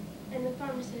 And the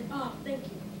farmer said, "Oh, thank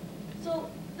you." So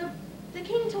the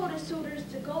king told his suitors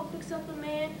to go fix up the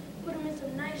man, put him in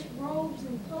some nice robes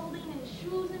and clothing and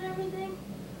shoes and everything.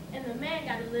 And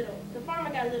the farmer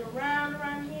got a little round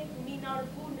around here from eating all the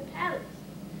food in the palace.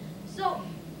 So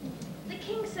the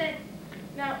king said,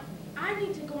 "Now, I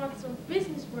need to go on some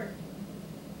business work,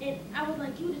 and I would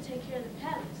like you to take care of the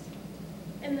palace."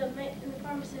 And the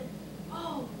farmer said,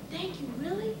 "Oh, thank you,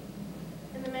 really?"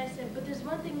 And And the man said, but there's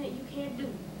one thing that you can't do.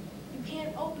 You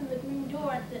can't open the green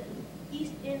door at the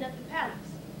east end of the palace.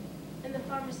 And the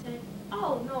farmer said,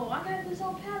 oh no, I got this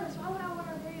whole palace. Why would I want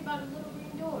to worry about a little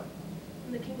green door?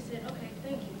 And the king said, okay,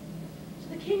 thank you. So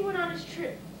the king went on his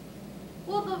trip.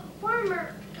 Well, the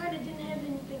farmer kind of didn't have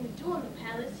anything to do in the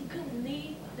palace. He couldn't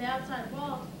leave the outside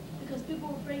walls because people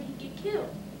were afraid he'd get killed.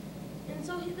 And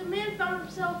so the man found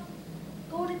himself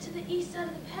going into the east side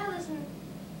of the palace and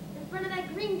in front of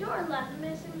that green door locked. The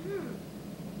man said, And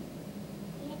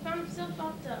he found himself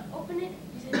about to open it.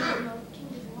 He said, no, the king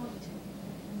doesn't want me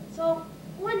to. So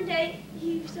one day,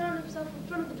 he found himself in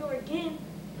front of the door again.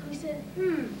 And he said,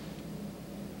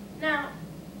 Now,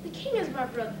 the king is my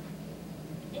brother.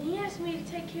 And he asked me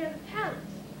to take care of the palace.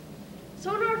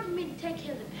 So in order for me to take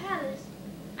care of the palace,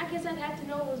 I guess I'd have to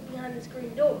know what was behind this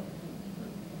green door.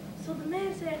 So the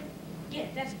man said, yeah,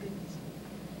 that's good.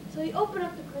 So he opened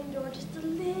up the green door just a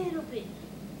little bit.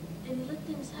 And he looked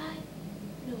inside,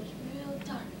 and it was real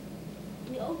dark.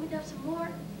 And he opened up some more,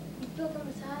 he felt on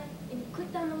the side, and he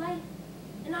clicked on the light,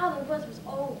 and all there was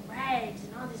old rags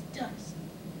and all this dust.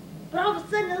 But all of a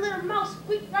sudden, a little mouse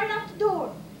squeaked right out the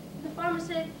door. And the farmer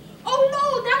said, oh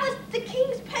no, that was the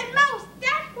king's pet mouse.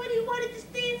 That's what he wanted to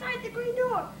stay inside the green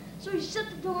door. So he shut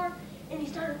the door, and he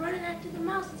started running after the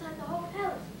mouse inside the whole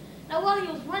palace. Now while he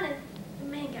was running, the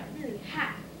man got really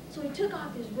hot. So he took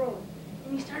off his robe,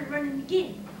 and he started running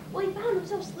again. Well, he found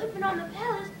himself slipping on the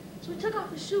palace, so he took off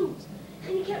his shoes.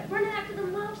 And he kept running after the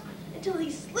mouse until he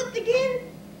slipped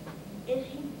again, and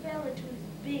he fell into his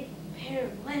big pair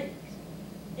of legs.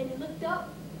 And he looked up,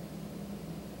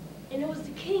 and it was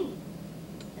the king.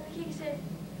 And the king said,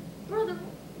 brother,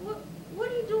 what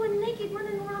are you doing naked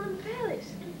running around in the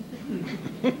palace?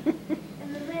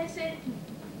 And the man said,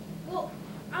 well,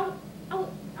 I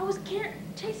was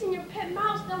chasing your pet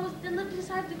mouse that lived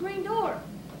inside the green door.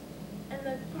 And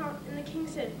the king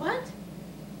said, what?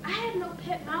 I have no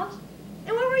pet mouse.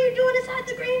 And what were you doing inside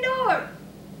the green door?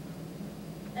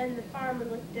 And the farmer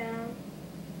looked down,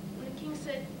 and the king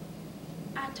said,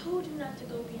 I told you not to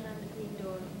go behind the green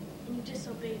door, and you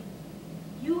disobeyed.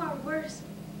 You are worse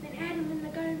than Adam in the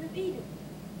Garden of Eden.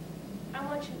 I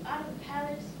want you out of the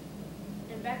palace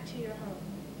and back to your home.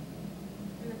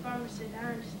 And the farmer said, I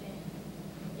understand.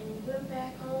 And he went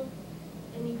back home,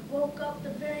 and he woke up the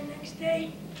very next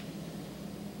day,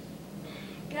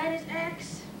 got his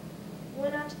axe,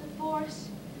 went out to the forest,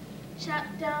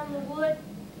 chopped down the wood,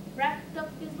 wrapped up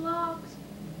his logs,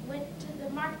 went to the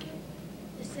market,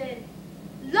 and said,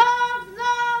 logs,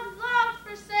 logs, logs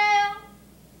for sale.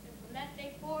 And from that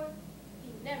day forth,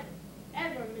 he never,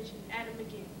 ever mentioned Adam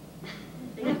again.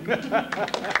 Thank you.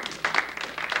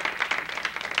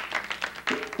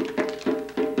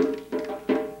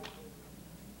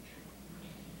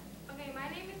 Okay, my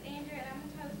name is Andrea, and I'm going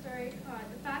to tell a story called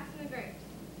The Fox and the Grapes.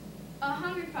 A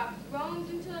hungry fox roamed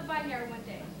into the vineyard one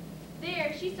day.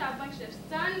 There, she saw a bunch of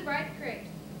sun-bright grapes.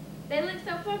 They looked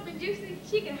so plump and juicy,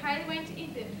 she could hardly wait to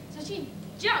eat them. So she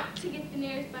jumped to get the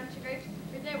nearest bunch of grapes,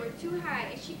 but they were too high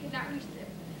and she could not reach them.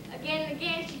 Again and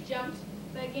again she jumped,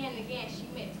 but again and again she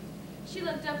missed. She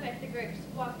looked up at the grapes,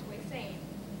 walked away, saying,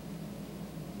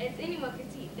 as anyone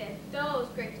could see that those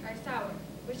grapes are sour,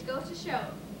 which goes to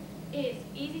show it is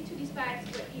easy to despise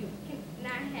what you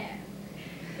cannot have.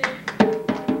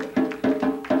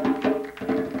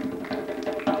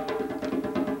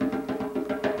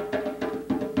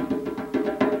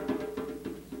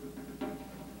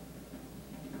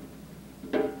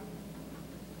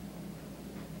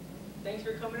 Thanks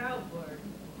for coming out for, I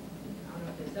don't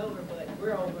know if it's over, but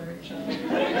we're over. So.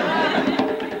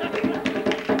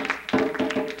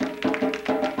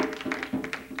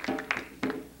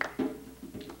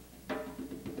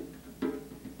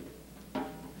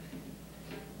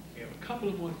 We have a couple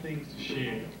of more things to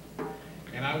share.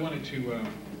 And I wanted to, I'm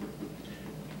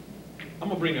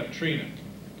going to bring up Trina.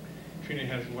 Trina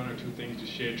has one or two things to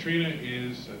share. Trina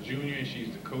is a junior, and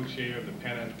she's the co-chair of the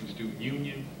Pan-African Student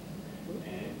Union.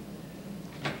 And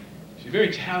she's a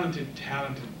very talented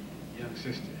young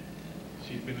sister.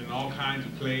 She's been in all kinds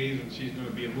of plays, and she's going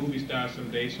to be a movie star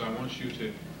someday, so I want you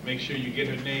to make sure you get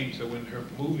her name so when her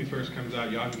movie first comes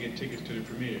out, y'all can get tickets to the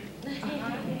premiere.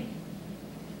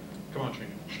 Come on,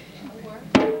 Trina.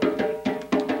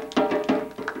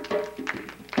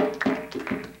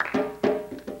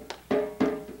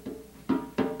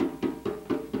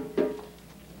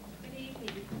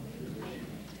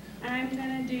 I'm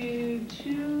going to do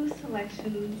two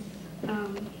selections,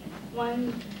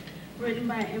 one written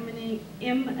by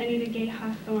M. Anita Gay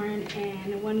Hawthorne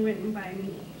and one written by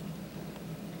me.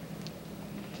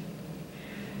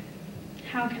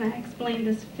 How Can I Explain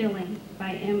This Feeling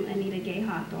by M. Anita Gay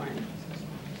Hawthorne.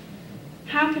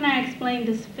 How can I explain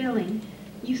this feeling?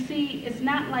 You see, it's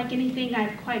not like anything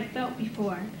I've quite felt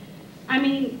before. I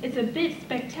mean, it's a bit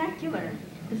spectacular,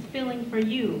 this feeling for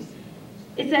you.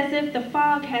 It's as if the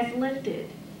fog has lifted,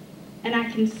 and I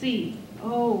can see,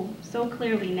 oh, so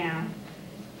clearly now.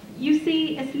 You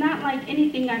see, it's not like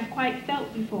anything I've quite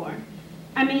felt before.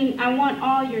 I mean, I want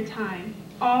all your time,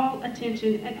 all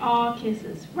attention, and all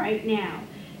kisses right now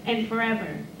and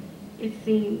forever, it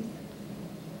seems.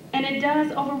 And it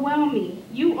does overwhelm me.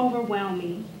 You overwhelm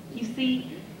me. You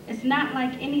see, it's not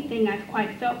like anything I've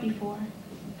quite felt before.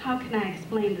 How can I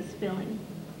explain this feeling?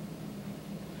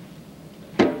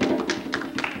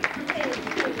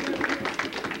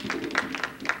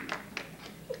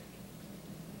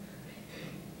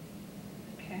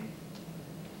 Okay.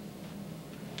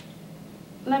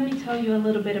 Let me tell you a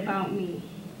little bit about me.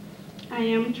 I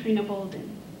am Trina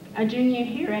Bolden, a junior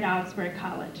here at Augsburg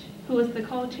College, who is the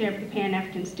co-chair of the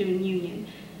Pan-African Student Union.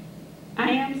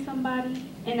 I am somebody,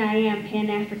 and I am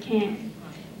Pan-African.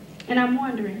 And I'm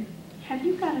wondering, have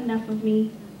you got enough of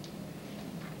me?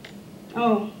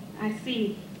 Oh, I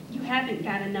see. You haven't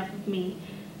got enough of me.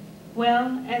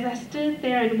 Well, as I stood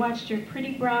there and watched your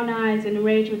pretty brown eyes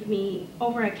enrage with me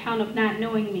over account of not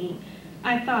knowing me,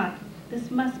 I thought,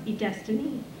 this must be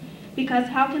destiny. Because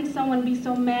how can someone be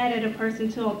so mad at a person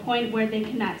to a point where they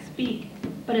cannot speak,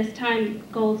 but as time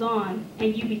goes on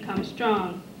and you become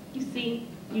strong, you see,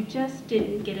 you just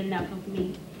didn't get enough of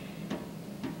me.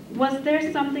 Was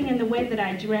there something in the way that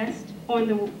I dressed or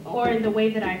in the way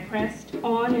that I pressed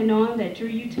on and on that drew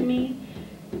you to me?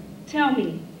 Tell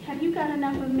me, have you got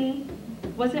enough of me?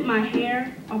 Was it my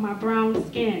hair or my brown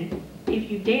skin? If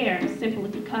you dare, simply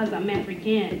because I'm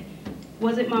African.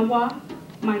 Was it my walk,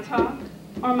 my talk,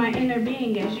 or my inner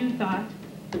being as you thought?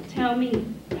 Tell me,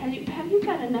 have you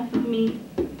got enough of me?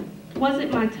 Was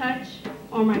it my touch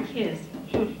or my kiss?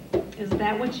 Is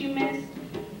that what you missed?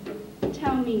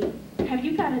 Tell me, have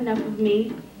you got enough of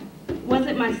me? Was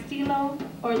it my stilo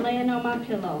or laying on my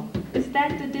pillow? Is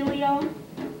that the dealio?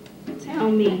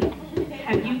 Tell me,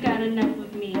 have you got enough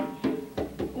of me?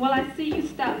 Well, I see you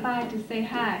stop by to say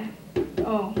hi.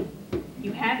 Oh,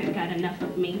 you haven't got enough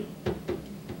of me.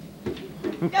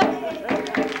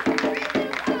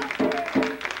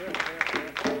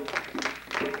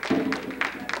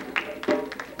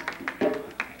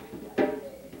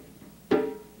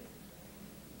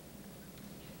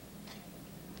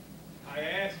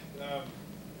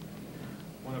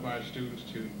 One of our students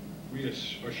to read a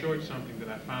short something that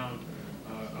I found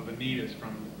of Anita's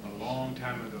from a long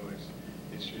time ago.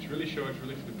 It's really short, it's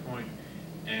really to the point,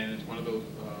 and it's one of those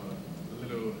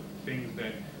little things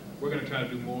that we're going to try to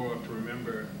do more of to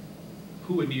remember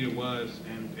who Anita was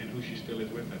and who she still is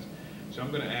with us. So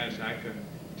I'm going to ask Ika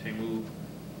Temu,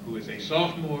 who is a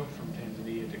sophomore from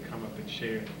Tanzania, to come up and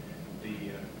share the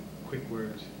quick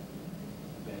words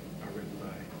that are written by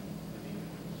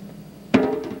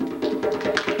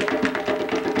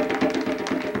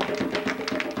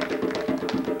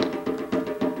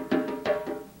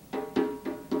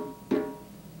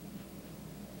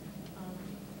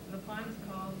The poem's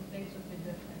called Things Would Be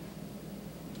Different.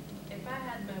 If I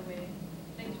had my way,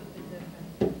 things would be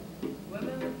different.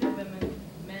 Women would be women,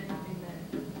 men would be men,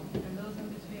 and those in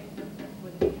between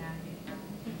would be happy.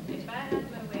 If I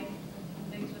had my way,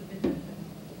 things would be different.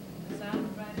 The South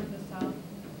would rise to the South,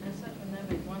 and such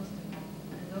whenever it wants to,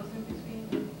 and those in between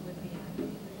would be happy.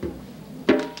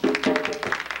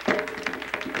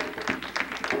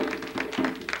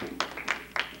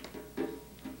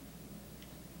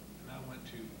 And I want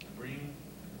to bring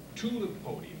to the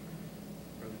podium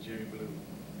Brother Jerry Blue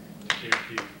to share a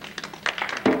few.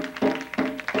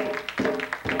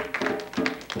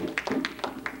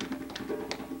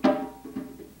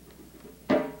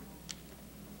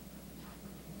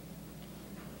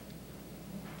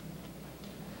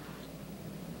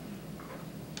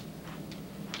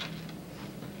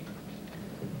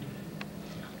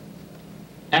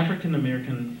 African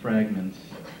American Fragments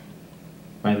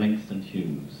by Langston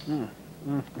Hughes.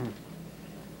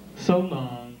 So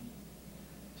long,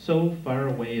 so far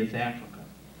away is Africa.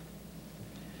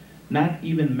 Not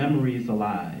even memories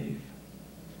alive,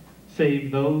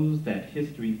 save those that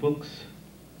history books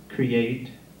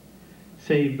create,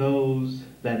 save those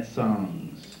that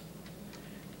songs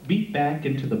beat back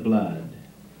into the blood,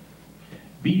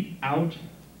 beat out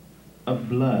of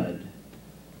blood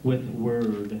with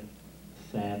word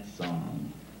sad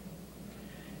song,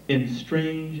 in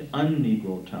strange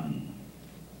un-Negro tongue.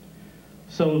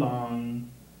 So long,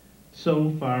 so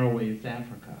far away is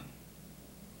Africa.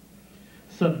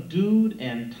 Subdued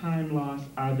and time-lost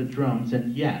are the drums,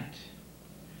 and yet,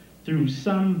 through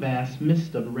some vast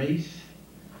mist of race,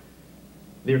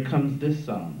 there comes this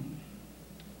song.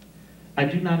 I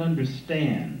do not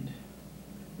understand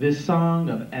this song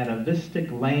of atavistic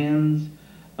lands,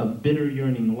 of bitter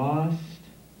yearning lost,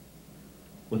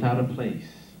 without a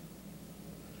place.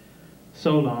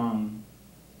 So long,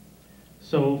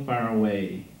 so far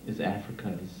away is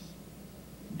Africa's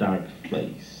dark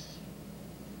place.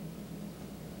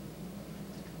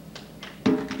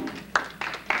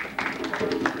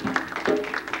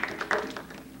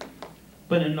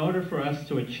 But in order for us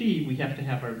to achieve, we have to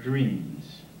have our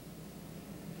dreams.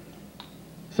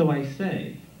 So I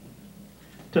say,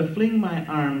 to fling my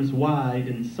arms wide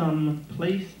in some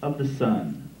place of the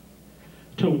sun,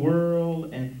 to whirl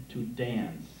and to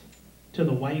dance till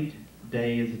the white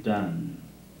day is done,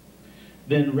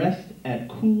 then rest at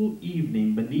cool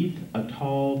evening beneath a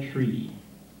tall tree,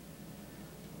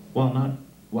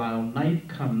 while night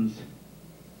comes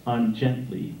on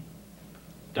gently,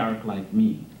 dark like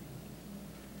me.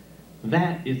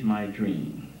 That is my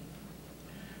dream,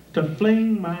 to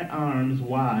fling my arms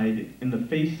wide in the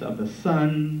face of the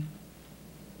sun,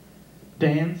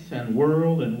 dance and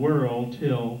whirl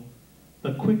till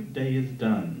the quick day is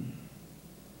done,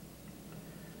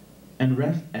 and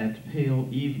rest at pale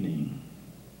evening,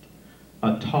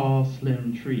 a tall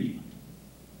slim tree,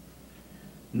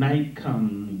 night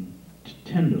coming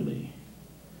tenderly,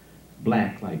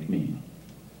 black like me.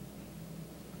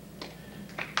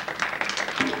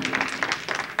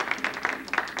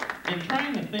 In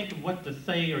trying to think of what to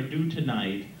say or do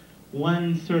tonight,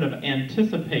 one sort of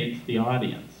anticipates the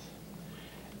audience.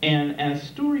 And as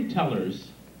storytellers,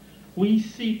 we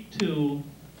seek to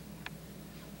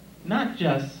not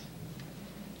just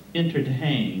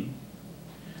entertain,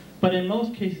 but in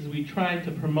most cases we try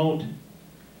to promote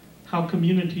how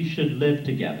communities should live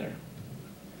together,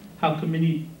 how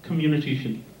communities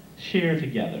should share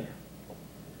together.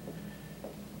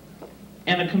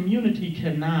 And a community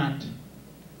cannot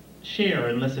share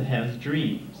unless it has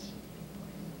dreams.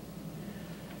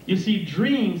 You see,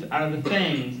 dreams are the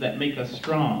things that make us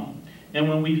strong. And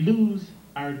when we lose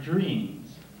our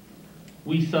dreams,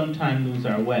 we sometimes lose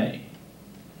our way.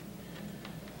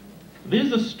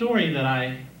 There's a story that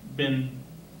I've been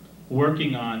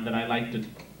working on that I like to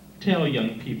tell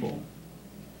young people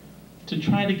to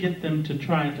try to get them to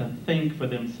try to think for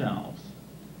themselves,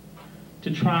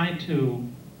 to try to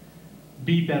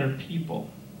be better people.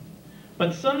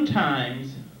 But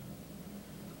sometimes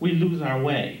we lose our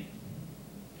way.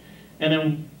 And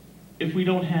then if we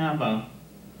don't have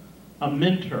a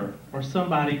mentor or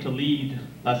somebody to lead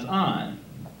us on,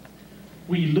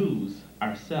 we lose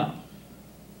ourselves.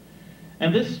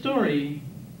 And this story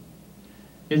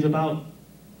is about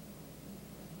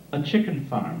a chicken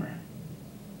farmer.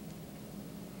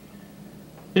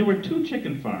 There were two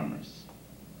chicken farmers,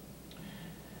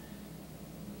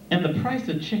 and the price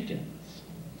of chickens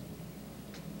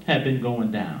had been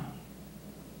going down.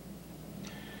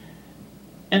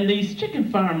 And these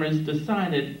chicken farmers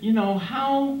decided, you know,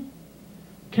 how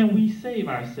can we save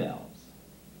ourselves?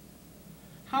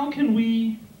 How can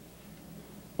we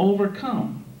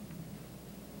overcome?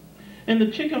 And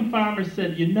the chicken farmer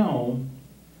said, you know,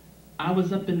 I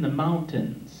was up in the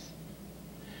mountains.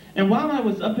 And while I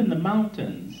was up in the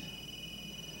mountains,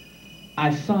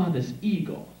 I saw this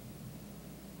eagle.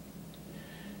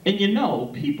 And you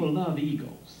know, people love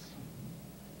eagles.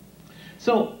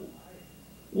 So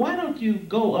why don't you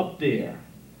go up there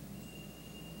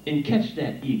and catch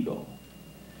that eagle?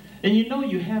 And you know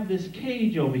you have this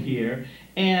cage over here,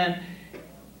 and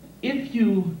if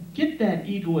you get that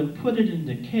eagle and put it in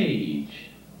the cage,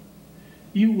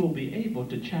 you will be able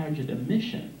to charge it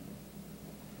admission.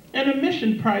 An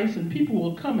admission price, and people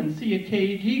will come and see a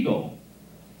caged eagle.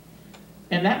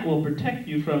 And that will protect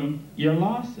you from your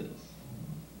losses.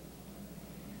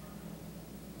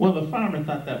 Well, the farmer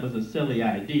thought that was a silly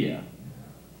idea,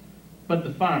 but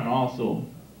the farmer also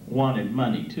wanted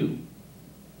money too.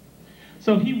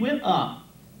 So he went up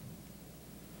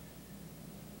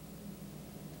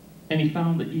and he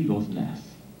found the eagle's nest.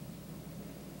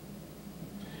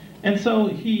 And so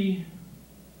he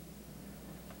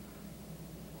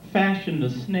fashioned a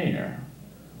snare.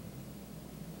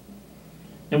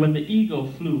 And when the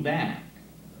eagle flew back,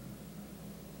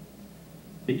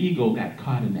 the eagle got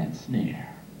caught in that snare.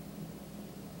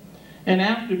 And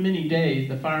after many days,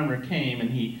 the farmer came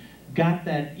and he got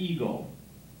that eagle,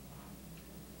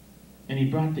 and he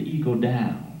brought the eagle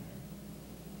down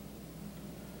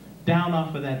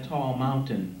off of that tall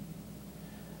mountain,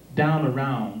 down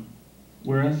around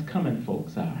where us coming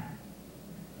folks are.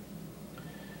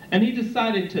 And he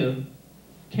decided to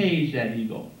cage that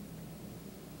eagle.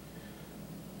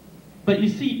 But you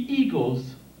see,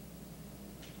 eagles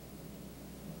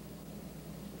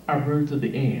are birds of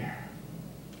the air.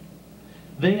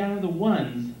 They are the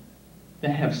ones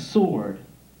that have soared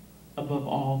above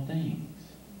all things.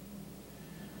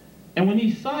 And when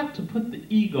he sought to put the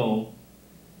eagle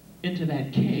into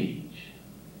that cage,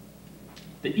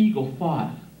 the eagle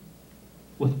fought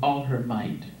with all her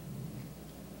might.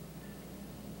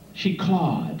 She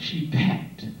clawed, she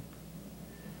pecked.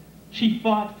 She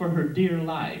fought for her dear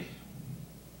life.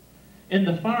 And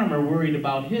the farmer, worried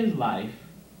about his life,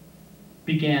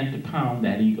 began to pound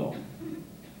that eagle.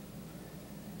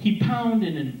 He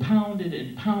pounded and pounded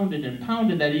and pounded and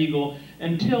pounded that eagle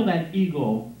until that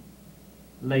eagle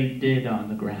lay dead on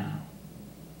the ground.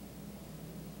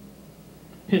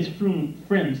 His friend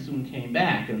soon came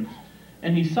back and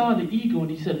he saw the eagle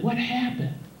and he said, "What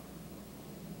happened?"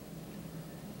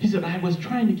 He said, "I was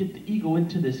trying to get the eagle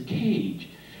into this cage,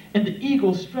 and the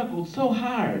eagle struggled so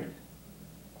hard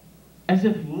as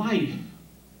if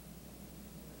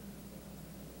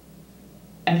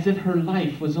her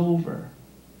life was over.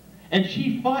 And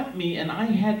she fought me and I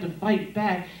had to fight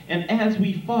back, and as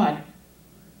we fought,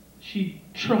 she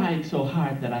tried so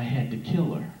hard that I had to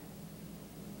kill her.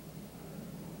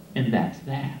 And that's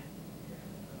that."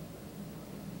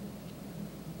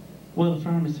 Well, the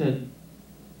farmer said,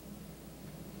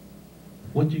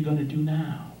 "What you gonna do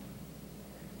now?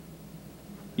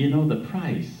 You know, the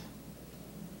price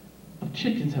of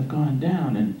chickens have gone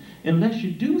down, and unless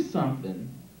you do something,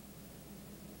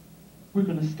 we're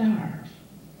gonna starve."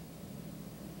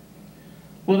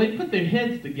 Well, they put their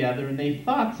heads together and they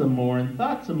thought some more and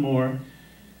thought some more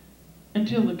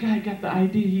until the guy got the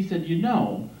idea. He said, "You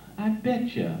know, I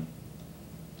bet you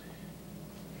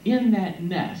in that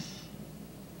nest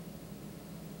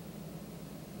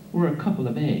were a couple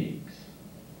of eggs.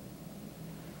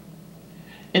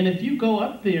 And if you go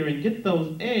up there and get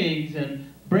those eggs and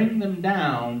bring them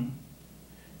down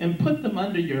and put them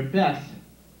under your best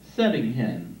setting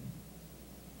hen,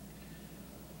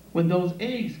 when those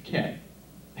eggs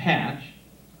hatch,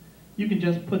 you can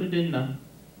just put it in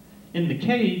the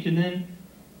cage, and then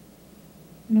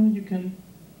you can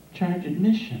charge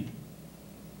admission."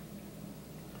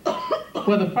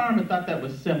 Well, the farmer thought that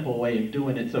was a simple way of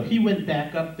doing it, so he went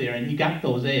back up there and he got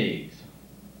those eggs.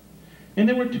 And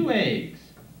there were 2 eggs.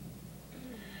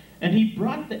 And he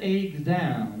brought the eggs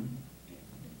down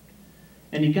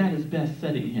and he got his best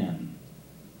setting hen.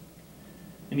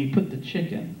 And he put the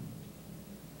chicken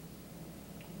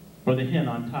or the hen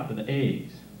on top of the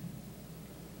eggs.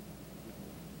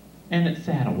 And it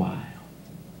sat a while.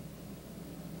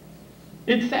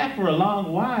 It sat for a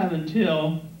long while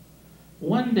until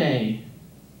one day,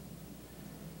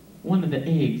 one of the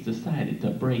eggs decided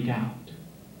to break out.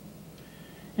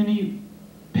 And he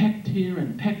pecked here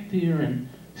and pecked here, and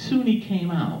soon he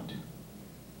came out.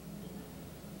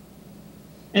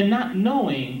 And not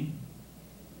knowing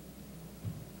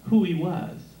who he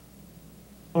was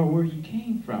or where he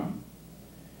came from,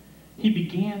 he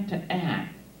began to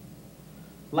act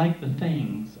like the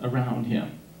things around him.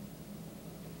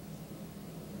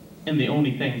 And the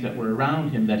only things that were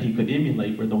around him that he could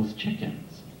emulate were those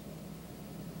chickens.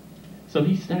 So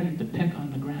he started to peck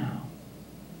on the ground.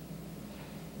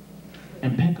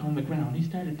 And peck on the ground. He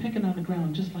started pecking on the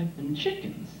ground just like them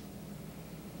chickens.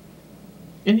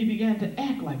 And he began to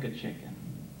act like a chicken.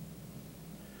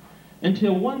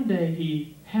 Until one day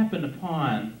he happened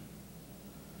upon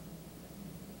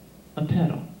a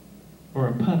puddle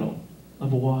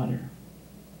of water.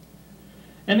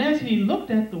 And as he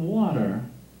looked at the water,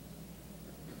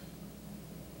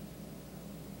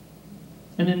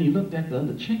 and then he looked at the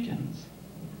other chickens,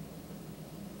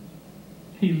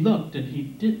 he looked and he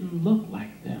didn't look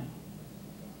like them.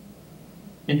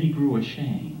 And he grew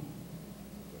ashamed.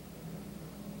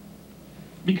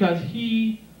 Because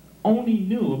he only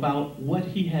knew about what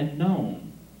he had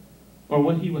known or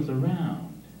what he was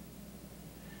around.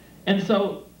 And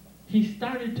so he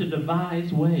started to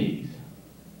devise ways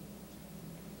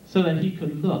so that he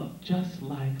could look just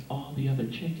like all the other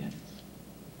chickens.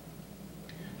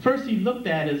 First he looked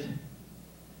at his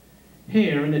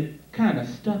hair and it kind of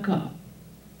stuck up,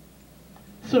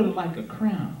 sort of like a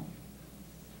crown.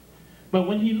 But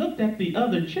when he looked at the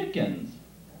other chickens,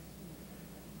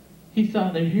 he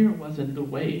saw their hair wasn't the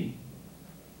way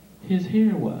his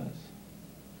hair was.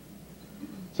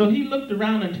 So he looked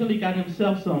around until he got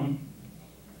himself some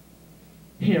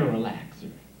hair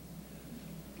relaxer.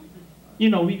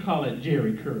 We call it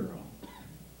Jerry Curl.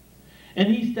 And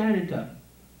he started to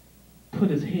put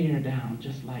his hair down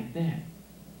just like that,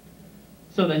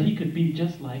 so that he could be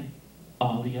just like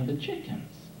all the other chickens.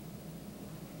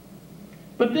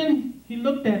 But then he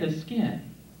looked at his skin,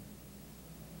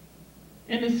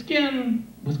 and his skin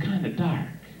was kind of dark.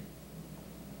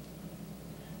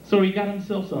 So he got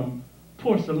himself some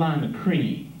porcelain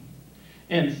cream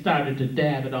and started to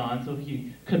dab it on so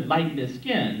he could lighten his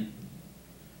skin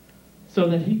so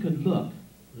that he could look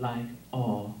like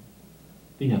all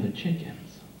the other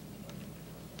chickens.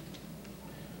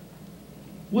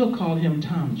 We'll call him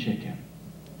Tom Chicken.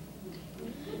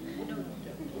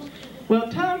 Well,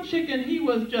 Tom Chicken, he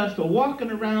was just walking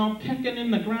around, pecking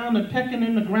in the ground and pecking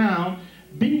in the ground,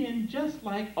 being just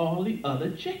like all the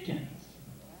other chickens.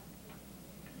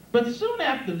 But soon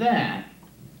after that,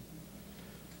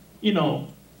 you know,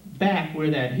 back where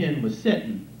that hen was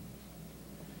sitting,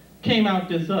 came out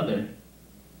this other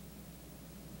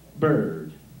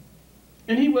bird.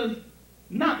 And he was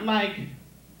not like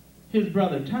his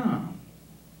brother Tom.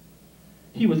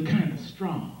 He was kind of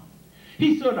strong.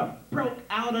 He sort of broke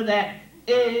out of that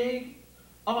egg,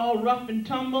 all rough and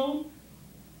tumble.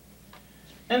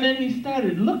 And then he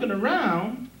started looking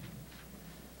around.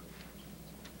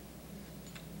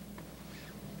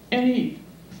 And he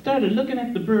started looking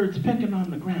at the birds pecking on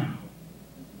the ground.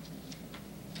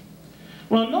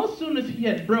 Well, no sooner as he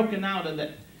had broken out of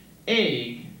the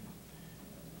egg,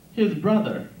 his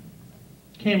brother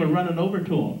came running over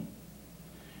to him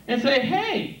and said,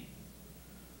 "Hey,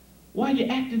 why are you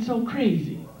acting so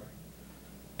crazy?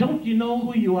 Don't you know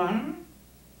who you are?"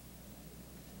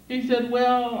 He said,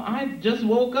 "Well, I just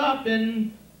woke up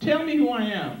and tell me who I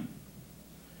am."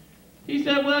 He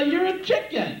said, "Well, you're a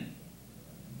chicken."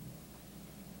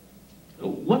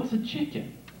 "What's a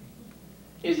chicken?"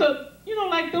 He said, "You know,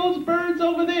 like those birds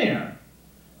over there.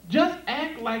 Just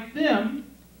act like them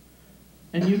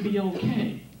and you'll be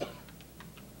okay."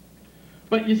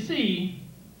 But you see,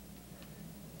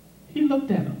 he looked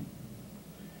at him.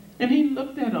 And he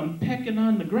looked at him pecking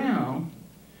on the ground,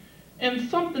 and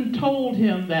something told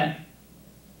him that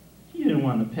he didn't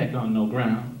want to peck on no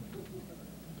ground,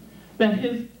 that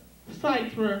his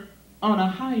sights were on a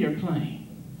higher plane.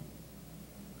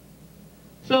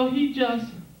 So he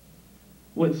just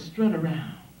would strut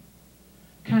around,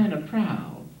 kind of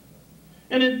proud.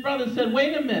 And his brother said,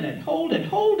 "Wait a minute, hold it,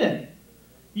 hold it.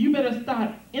 You better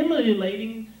start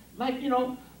emulating like, you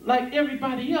know, like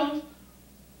everybody else,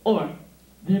 or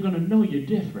they're going to know you're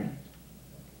different."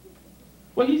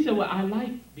 Well, he said, "Well, I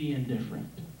like being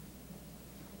different."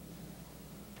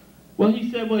 Well,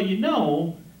 he said, "Well, you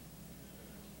know,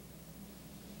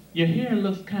 your hair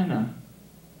looks kind of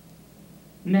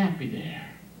nappy there."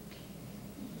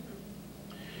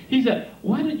 He said,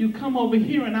 "Why don't you come over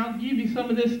here and I'll give you some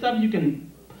of this stuff. You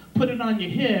can put it on your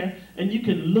hair and you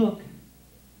can look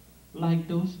like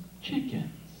those chickens."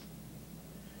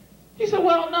 He said,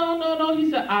 "Well, no." He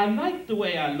said, "I like the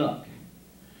way I look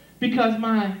because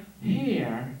my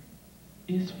hair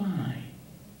is fine.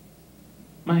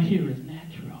 My hair is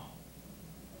natural."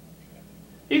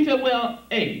 He said, "Well,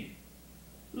 hey,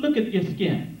 look at your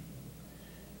skin.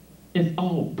 It's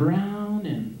all brown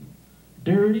and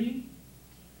dirty.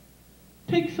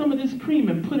 Take some of this cream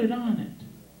and put it on it,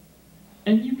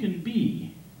 and you can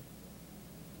be,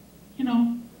 you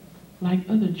know, like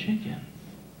other chickens."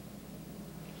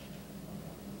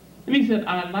 And he said,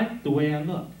 "I like the way I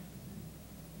look.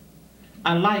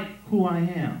 I like who I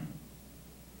am.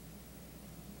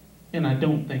 And I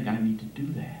don't think I need to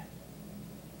do that."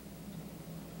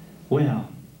 Well,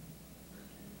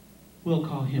 we'll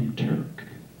call him Turk,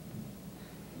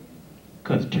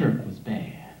 because Turk was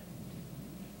bad.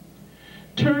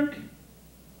 Turk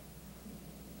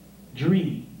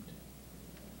dreamed.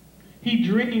 He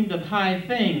dreamed of high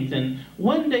things, and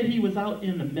one day he was out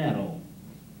in the meadow,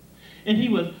 and he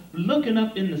was looking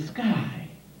up in the sky,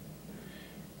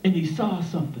 and he saw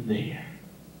something there.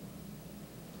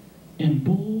 And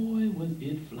boy, was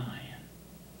it flying.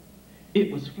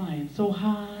 It was flying so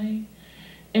high,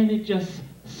 and it just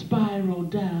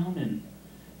spiraled down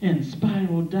and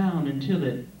spiraled down until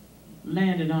it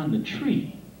landed on the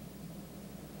tree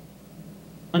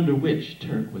under which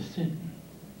Turk was sitting.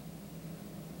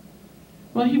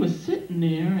 Well, he was sitting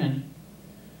there,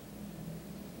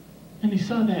 and he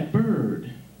saw that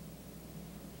bird.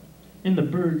 And the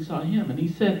bird saw him, and he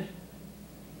said,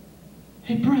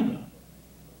 "Hey, brother,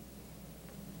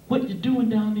 what you doing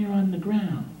down there on the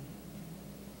ground?"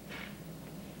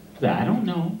 He said, "I don't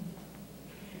know.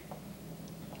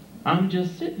 I'm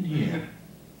just sitting here."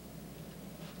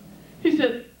 He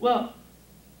said, "Well,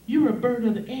 you're a bird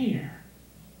of the air.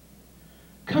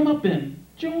 Come up and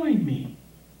join me."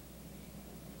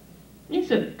 He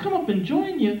said, "Come up and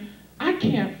join you? I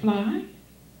can't fly."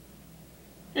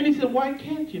 And he said, "Why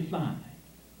can't you fly?"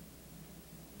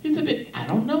 He said, "I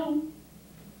don't know."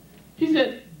 He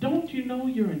said, "Don't you know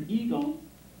you're an eagle?"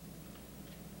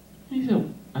 He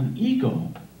said, "An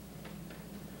eagle?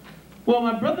 Well,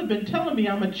 my brother been telling me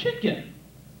I'm a chicken.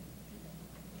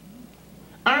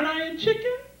 Aren't I a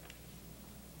chicken?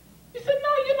 He said,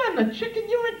 no, you're not a chicken,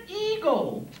 you're an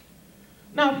eagle.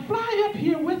 Now fly up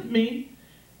here with me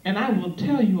and I will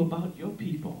tell you about your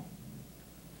people.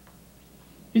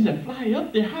 He said, fly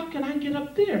up there? How can I get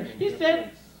up there? He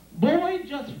said, boy,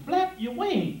 just flap your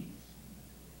wings.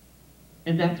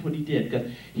 And that's what he did,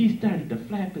 because he started to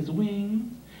flap his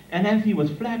wings, and as he was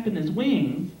flapping his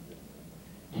wings,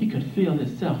 he could feel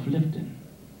himself lifting.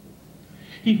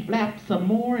 He flapped some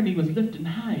more and he was lifting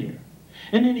higher.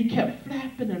 And then he kept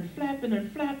flapping and flapping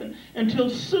and flapping until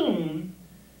soon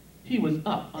he was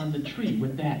up on the tree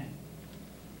with that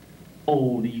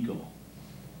old eagle.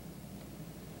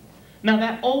 Now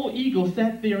that old eagle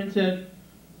sat there and said,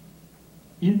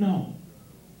 you know,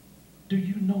 do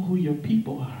you know who your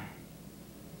people are?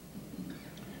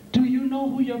 Do you know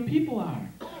who your people are?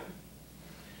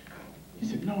 He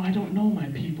said, no, I don't know my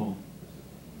people.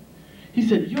 He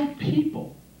said, your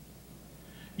people,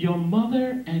 your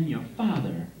mother and your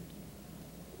father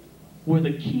were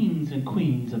the kings and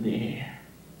queens of the air.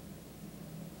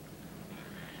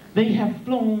 They have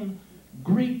flown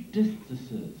great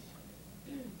distances.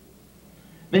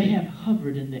 They have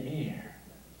hovered in the air.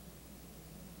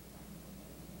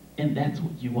 And that's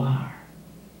what you are.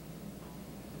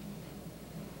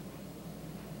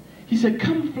 He said,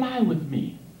 come fly with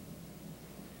me,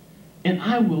 and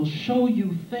I will show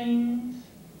you things,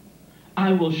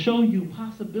 I will show you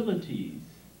possibilities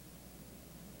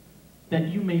that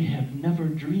you may have never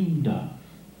dreamed of.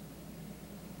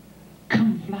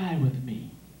 Come fly with me.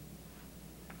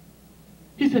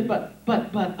 He said, but, what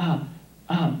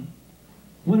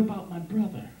about my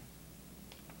brother?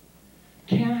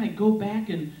 Can I go back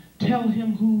and tell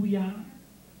him who we are?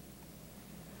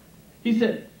 He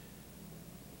said,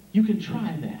 you can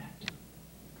try that.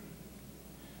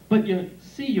 But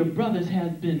your brother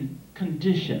has been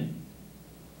conditioned.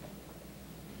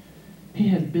 He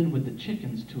has been with the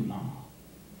chickens too long.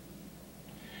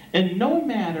 And no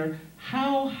matter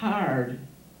how hard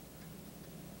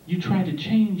you try to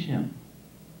change him,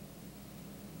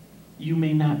 you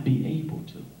may not be able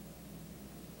to.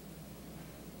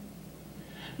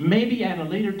 Maybe at a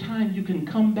later time you can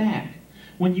come back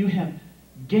when you have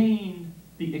gained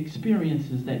the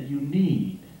experiences that you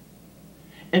need.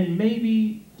 And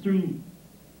maybe through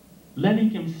letting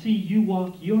him see you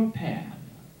walk your path,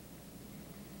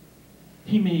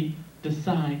 he may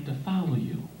decide to follow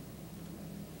you.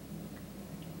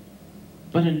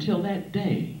 But until that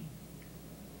day,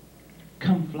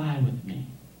 come fly with me.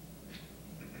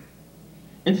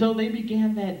 And so they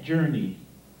began that journey,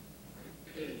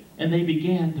 and they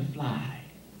began to fly.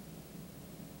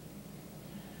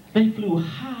 They flew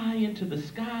high into the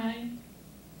sky,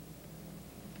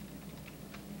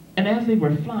 and as they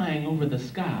were flying over the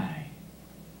sky,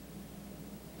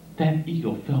 that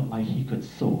eagle felt like he could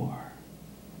soar.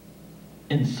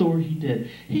 And soar he did.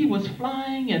 He was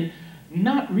flying and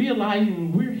not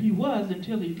realizing where he was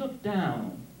until he looked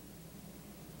down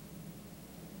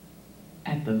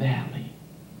at the valley.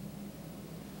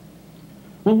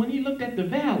 Well, when he looked at the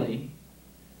valley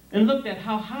and looked at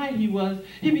how high he was,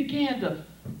 he began to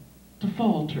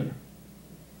falter.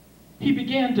 He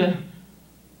began to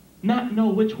not know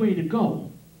which way to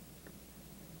go.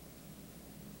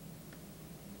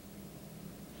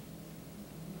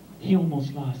 He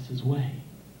almost lost his way.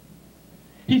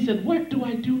 He said, what do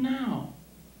I do now?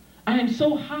 I am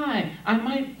so high, I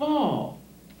might fall.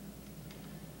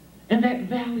 And that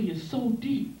valley is so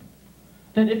deep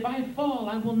that if I fall,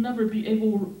 I will never be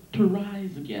able to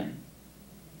rise again.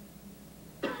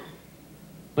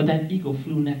 But that eagle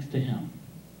flew next to him.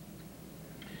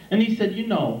 And he said, you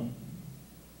know,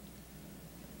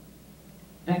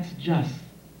 that's just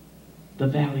the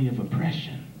valley of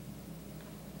oppression.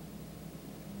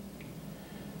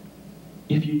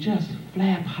 If you just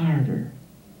flap harder,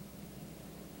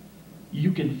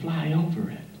 you can fly over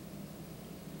it.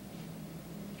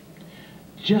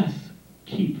 Just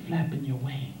keep flapping your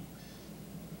wings.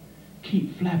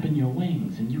 Keep flapping your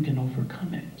wings and you can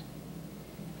overcome it.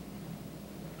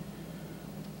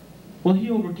 Well, he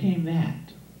overcame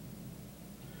that.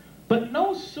 But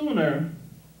no sooner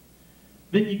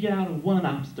than you get out of one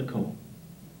obstacle,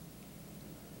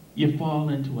 you fall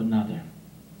into another.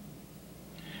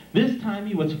 This time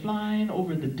he was flying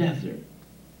over the desert.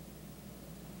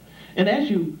 And as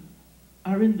you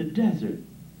are in the desert,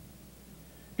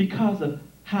 because of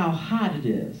how hot it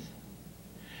is,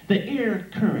 the air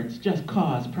currents just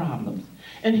cause problems.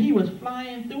 And he was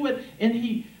flying through it, and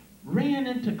he ran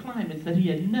into climates that he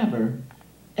had never,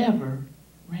 ever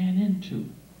ran into.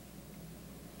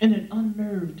 And it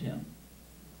unnerved him.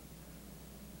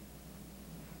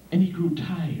 And he grew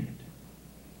tired.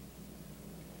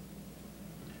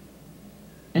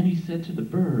 And he said to the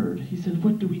bird, he said,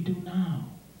 what do we do now?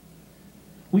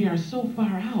 We are so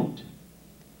far out.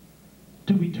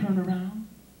 Do we turn around?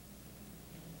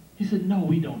 He said, no,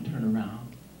 we don't turn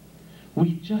around.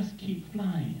 We just keep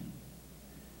flying.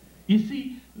 You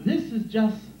see, this is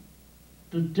just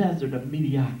the desert of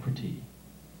mediocrity.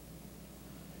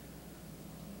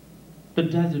 The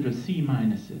desert of C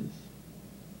minuses.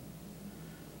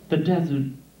 The desert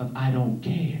of I don't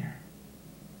care.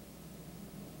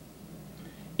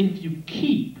 If you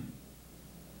keep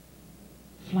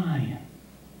flying,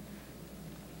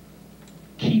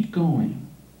 keep going,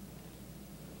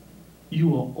 you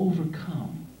will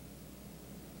overcome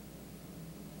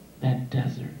that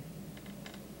desert.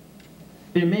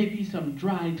 There may be some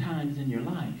dry times in your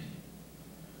life,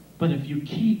 but if you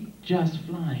keep just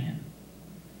flying,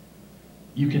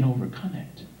 you can overcome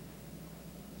it.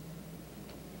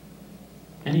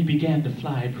 And he began to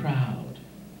fly proud.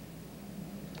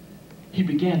 He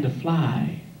began to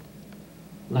fly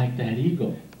like that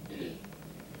eagle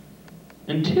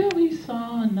until he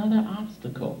saw another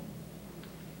obstacle.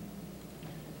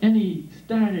 And he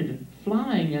started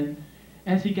flying, and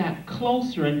as he got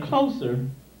closer and closer,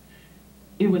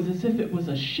 it was as if it was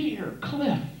a sheer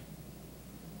cliff.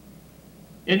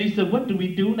 And he said, what do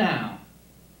we do now?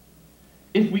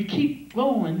 If we keep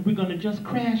going, we're going to just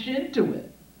crash into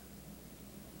it.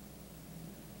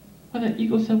 Well, that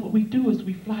eagle said, what we do is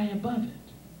we fly above it.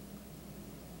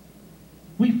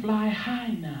 We fly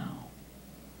high now.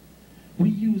 We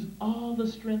use all the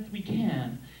strength we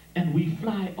can, and we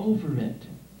fly over it.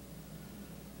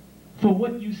 For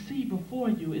what you see before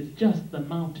you is just the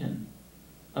mountain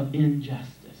of injustice.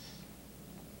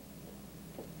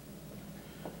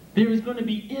 There is going to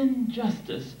be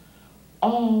injustice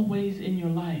always in your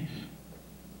life.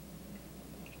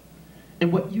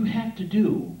 And what you have to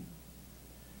do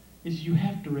is you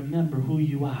have to remember who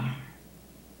you are.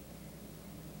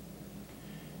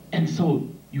 And so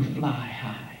you fly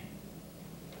high.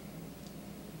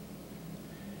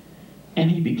 And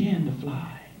he began to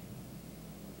fly.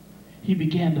 He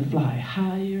began to fly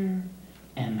higher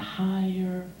and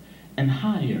higher and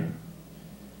higher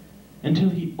until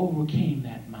he overcame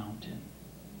that mountain.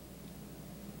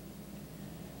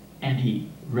 And he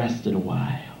rested a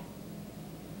while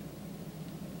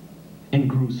and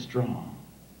grew strong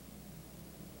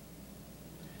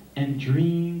and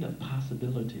dreamed of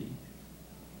possibility.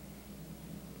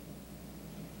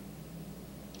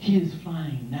 He is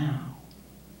flying now.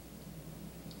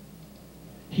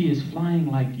 He is flying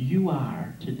like you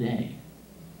are today.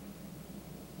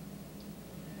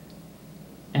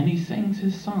 And he sings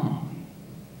his song.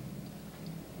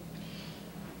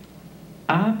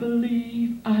 I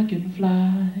believe I can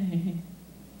fly.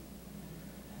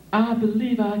 I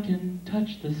believe I can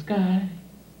touch the sky.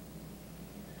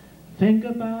 Think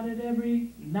about it every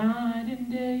night and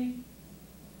day.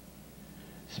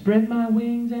 Spread my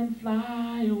wings and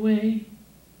fly away.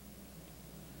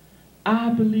 I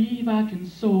believe I can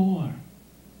soar.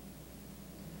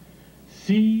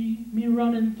 See me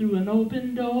running through an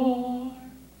open door.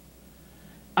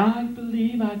 I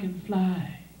believe I can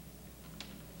fly.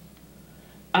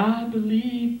 I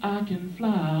believe I can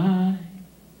fly.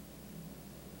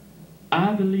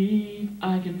 I believe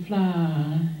I can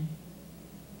fly.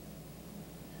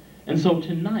 And so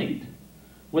tonight,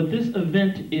 what this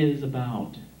event is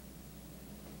about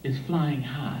is flying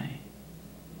high.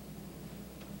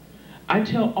 I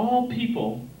tell all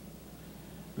people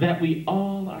that we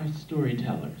all are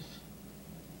storytellers,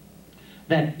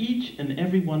 that each and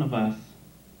every one of us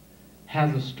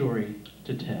has a story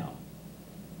to tell.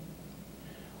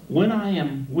 When I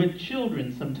am with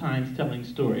children sometimes telling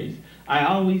stories, I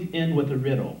always end with a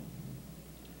riddle.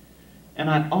 And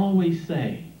I always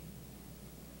say,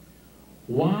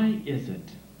 why is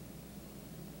it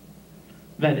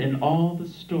that in all the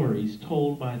stories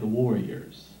told by the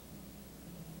warriors,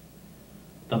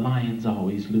 the lions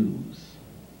always lose?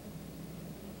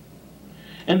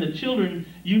 And the children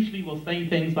usually will say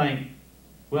things like,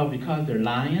 well, because they're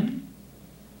lying?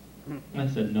 I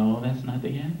said, no, that's not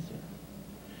the answer.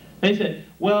 They said,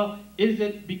 well, is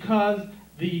it because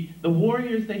the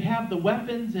warriors, they have the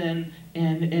weapons and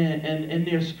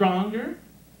they're stronger?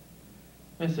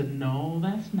 I said, no,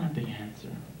 that's not the answer.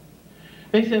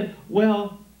 They said,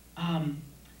 well,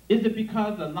 is it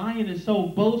because the lion is so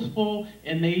boastful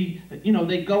and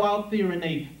they go out there and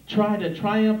they try to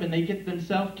triumph and they get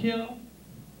themselves killed?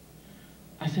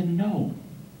 I said, no.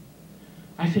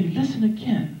 I said, listen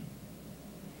again.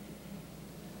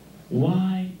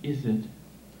 Why is it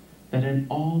that in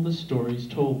all the stories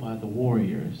told by the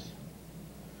warriors,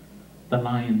 the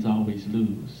lions always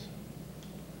lose.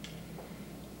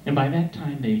 And by that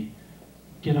time they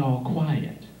get all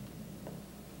quiet.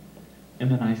 And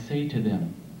then I say to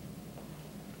them,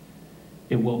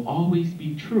 it will always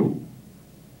be true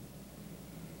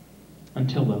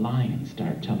until the lions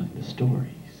start telling the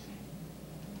stories.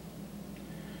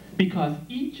 Because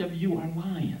each of you are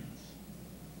lions.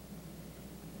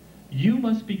 You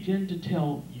must begin to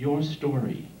tell your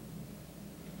story.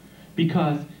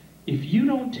 Because if you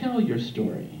don't tell your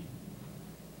story,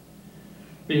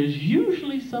 there's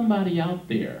usually somebody out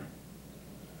there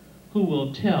who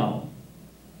will tell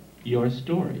your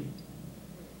story.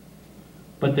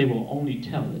 But they will only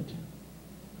tell it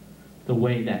the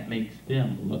way that makes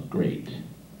them look great.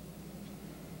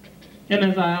 And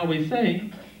as I always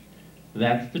say,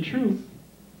 that's the truth.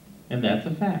 And that's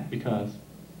a fact, because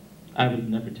I would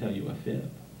never tell you a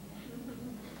fib.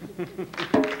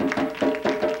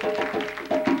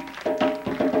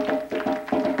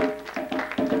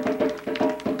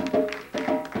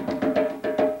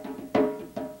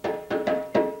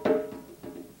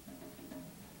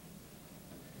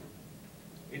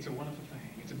 It's a wonderful thing.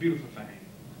 It's a beautiful thing.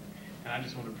 And I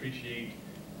just want to appreciate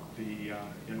the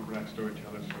young Black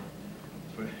Storytellers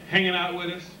for hanging out with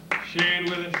us, sharing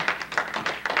with us.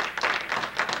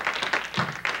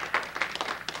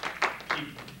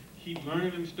 Keep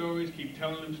learning them stories, keep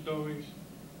telling them stories,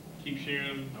 keep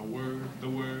sharing the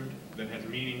word that has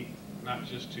meaning, not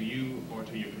just to you or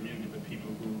to your community, but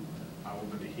people who are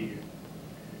open to hear.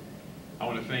 I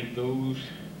want to thank those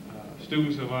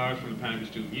students of ours from the Pineapple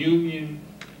Student Union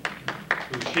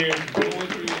who shared some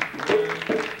poetry,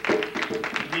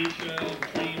 Tanisha, and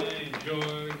Trina, and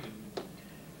George,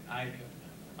 and Ika.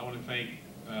 I want to thank,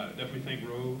 definitely thank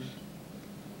Rose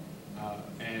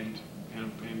and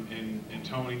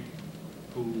Tony,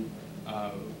 who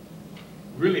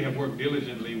really have worked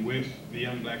diligently with the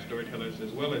young Black Storytellers,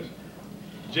 as well as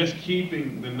just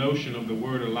keeping the notion of the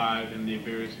word alive in the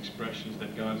various expressions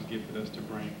that God has gifted us to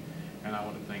bring. And I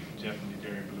want to thank Jeff and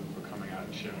Derry Blue for coming out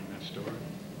and sharing that story.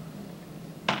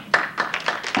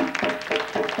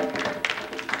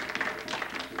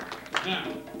 Now,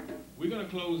 we're going to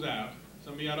close out.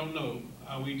 Some of y'all don't know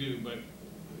how we do, but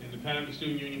in the Pineapple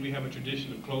Student Union, we have a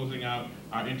tradition of closing out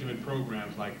our intimate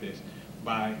programs like this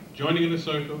by joining in a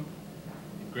circle,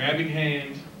 grabbing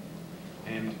hands,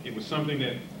 and it was something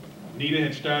that Nita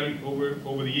had started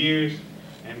over the years,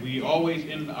 and we always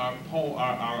end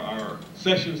our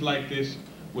sessions like this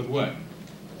with what?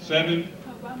 7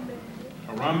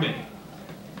 Harambe.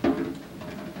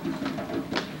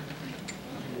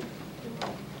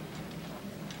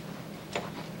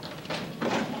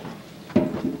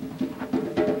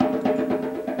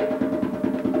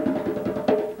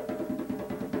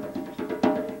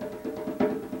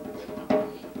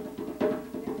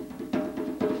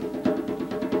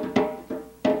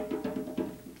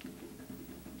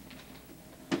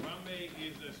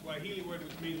 Swahili word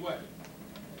which means what?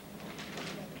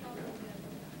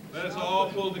 Let us all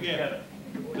pull together.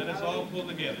 Let us all pull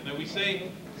together. Now we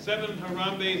say 7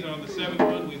 Harambes, and on the 7th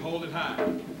one we hold it high.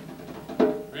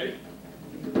 Ready?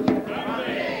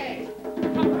 Harambe!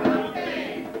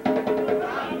 Harambe!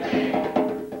 Harambe!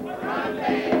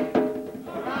 Harambe!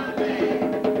 Harambe!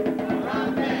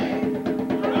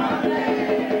 Harambe!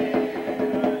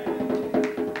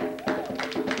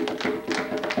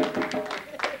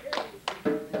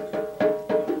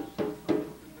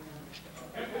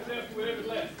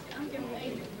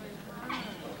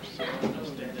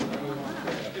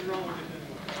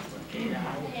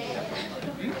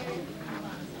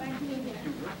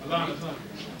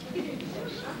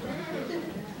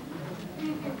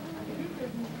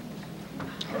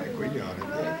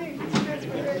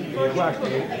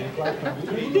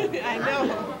 I know.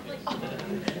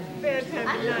 Bedtime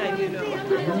at 9, you know.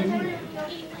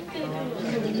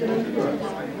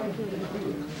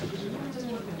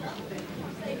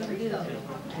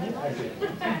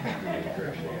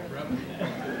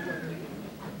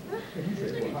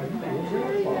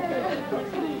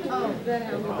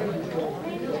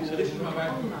 So this is my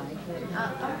wife.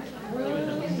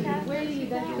 Where do you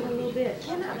back it a little bit?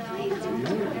 Can I please?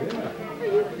 Are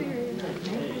you serious?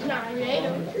 It's not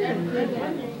creative.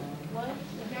 What?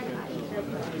 Can I?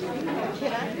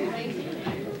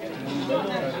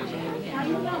 How do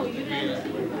you know? You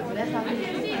didn't. That's how you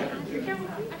see it.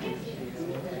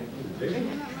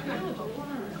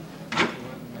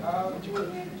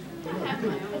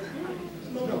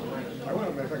 I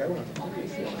want to play this song.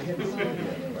 I had to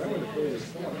play this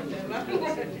song.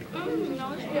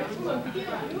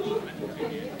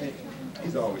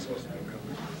 He's always supposed to be coming.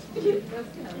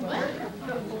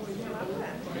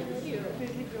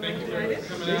 Thank you for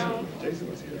coming out. Jason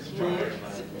was here.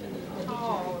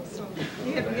 Oh, so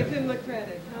you have to give him the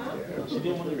credit, huh? She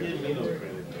didn't want to give me no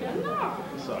credit.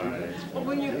 Sorry. Well,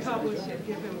 when you publish it,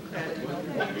 give him credit.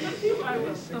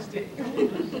 Okay.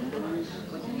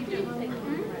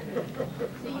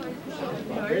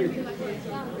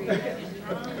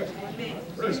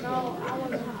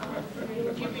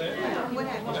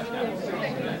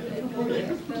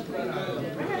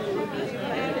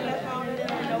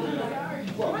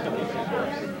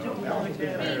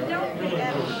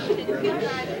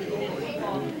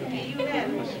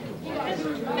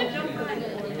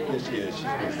 Yes, she is. She's I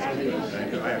have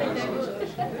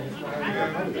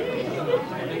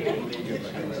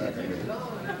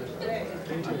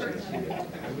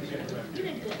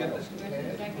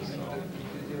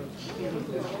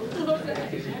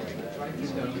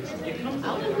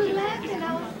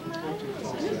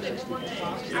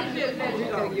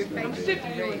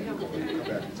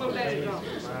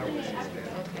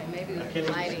Okay, maybe it's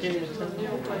lighting.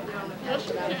 That's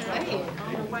what I was saying.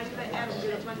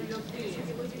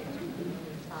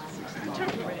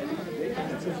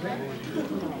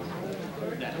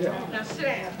 Now sit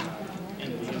down.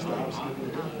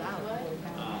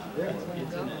 You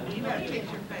gotta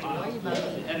take your face. Where you about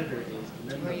to Editor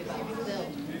Where you about to still?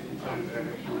 I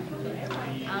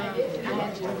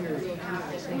had to do a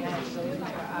conference and I had to go to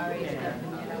our RA stuff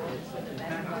and I went to the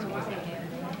basketball game.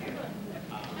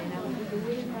 And I was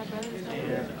with my brother's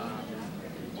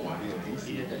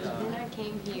when I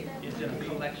came here. It's in a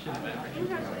collection of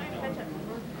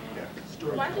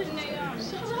Why didn't they,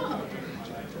 shut up?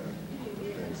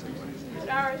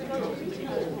 Ours go to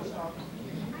retail.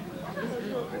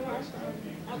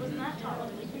 I was not taught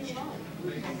to leave you alone. I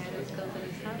had to go to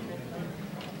this conference.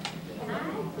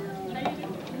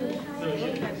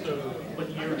 So what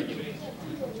year are you?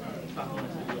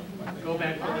 Go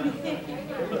back to the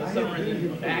summer and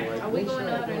then back. Are we going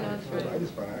out or not? I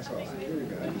just found out I saw a security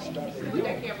guy. I just stopped there. Put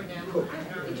that camera down.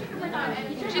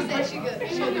 She said she could.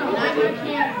 She could not my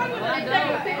camera. I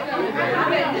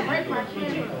don't break my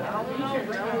camera. I don't know.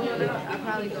 I'll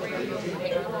probably go break it.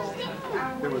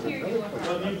 There was another place.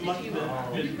 Well, you must have been.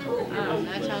 I'm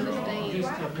not trying to stay in.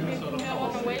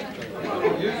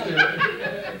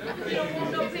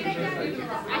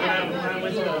 When I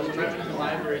went to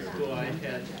library school, I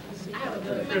had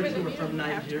friends who were from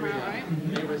Nigeria.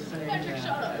 They were saying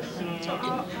that as soon as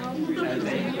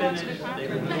they finished, they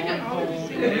were going home,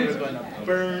 they were going to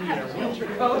burn their winter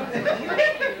coats.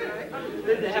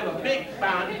 Then they have a big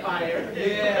bonfire.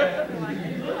 Yeah.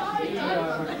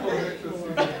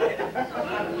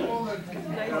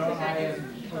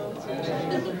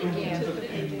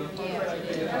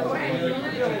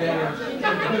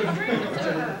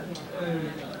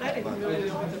 I didn't really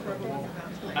know what the program was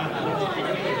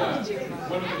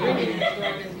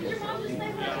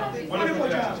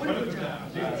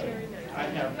I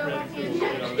have friends who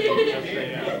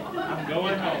say, I'm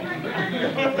going home.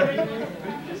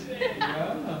 I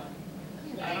don't know.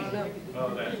 Oh,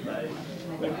 that's nice.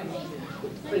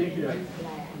 Thank you.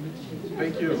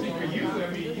 Thank you. See, for you, I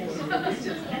mean, you've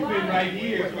been right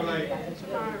here for like a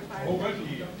whole bunch of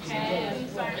years.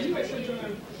 Are you at Central?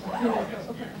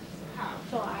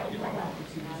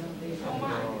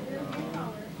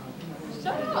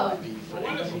 Shut up.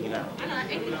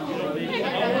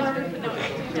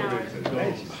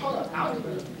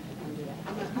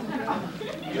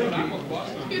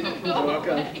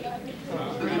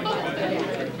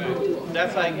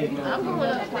 That's like I'm going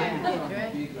up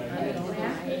there and get dressed.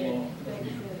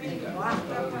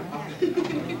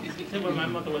 when my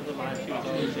mother was alive, she was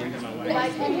always saying to my wife, You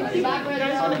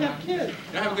guys want to have kids.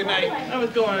 Have a good night. I was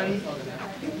going,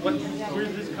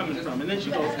 where's this coming from? And then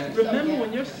she goes, remember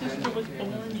when your sister was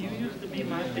born, you used to be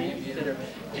my babysitter,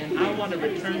 and I want to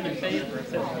return the favor. I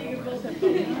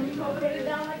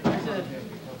said,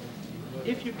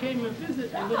 if you came to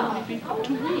visit, it would only be for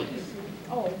 2 weeks.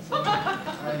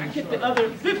 I get the other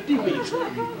 50 weeks.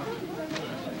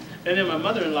 And then my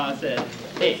mother-in-law said,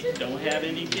 hey, don't have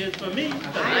any kids for me,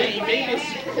 because I ain't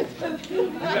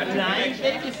babysitting. I ain't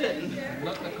babysitting.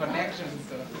 Not the connections.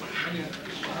 so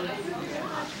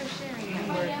much for sharing that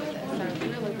word with us. I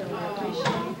really, really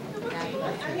appreciate it.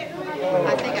 I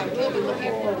think I will be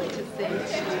looking forward to seeing you.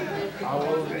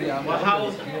 Well, how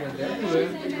old are you?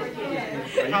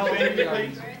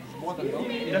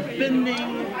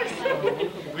 Defending.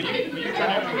 Will you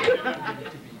try to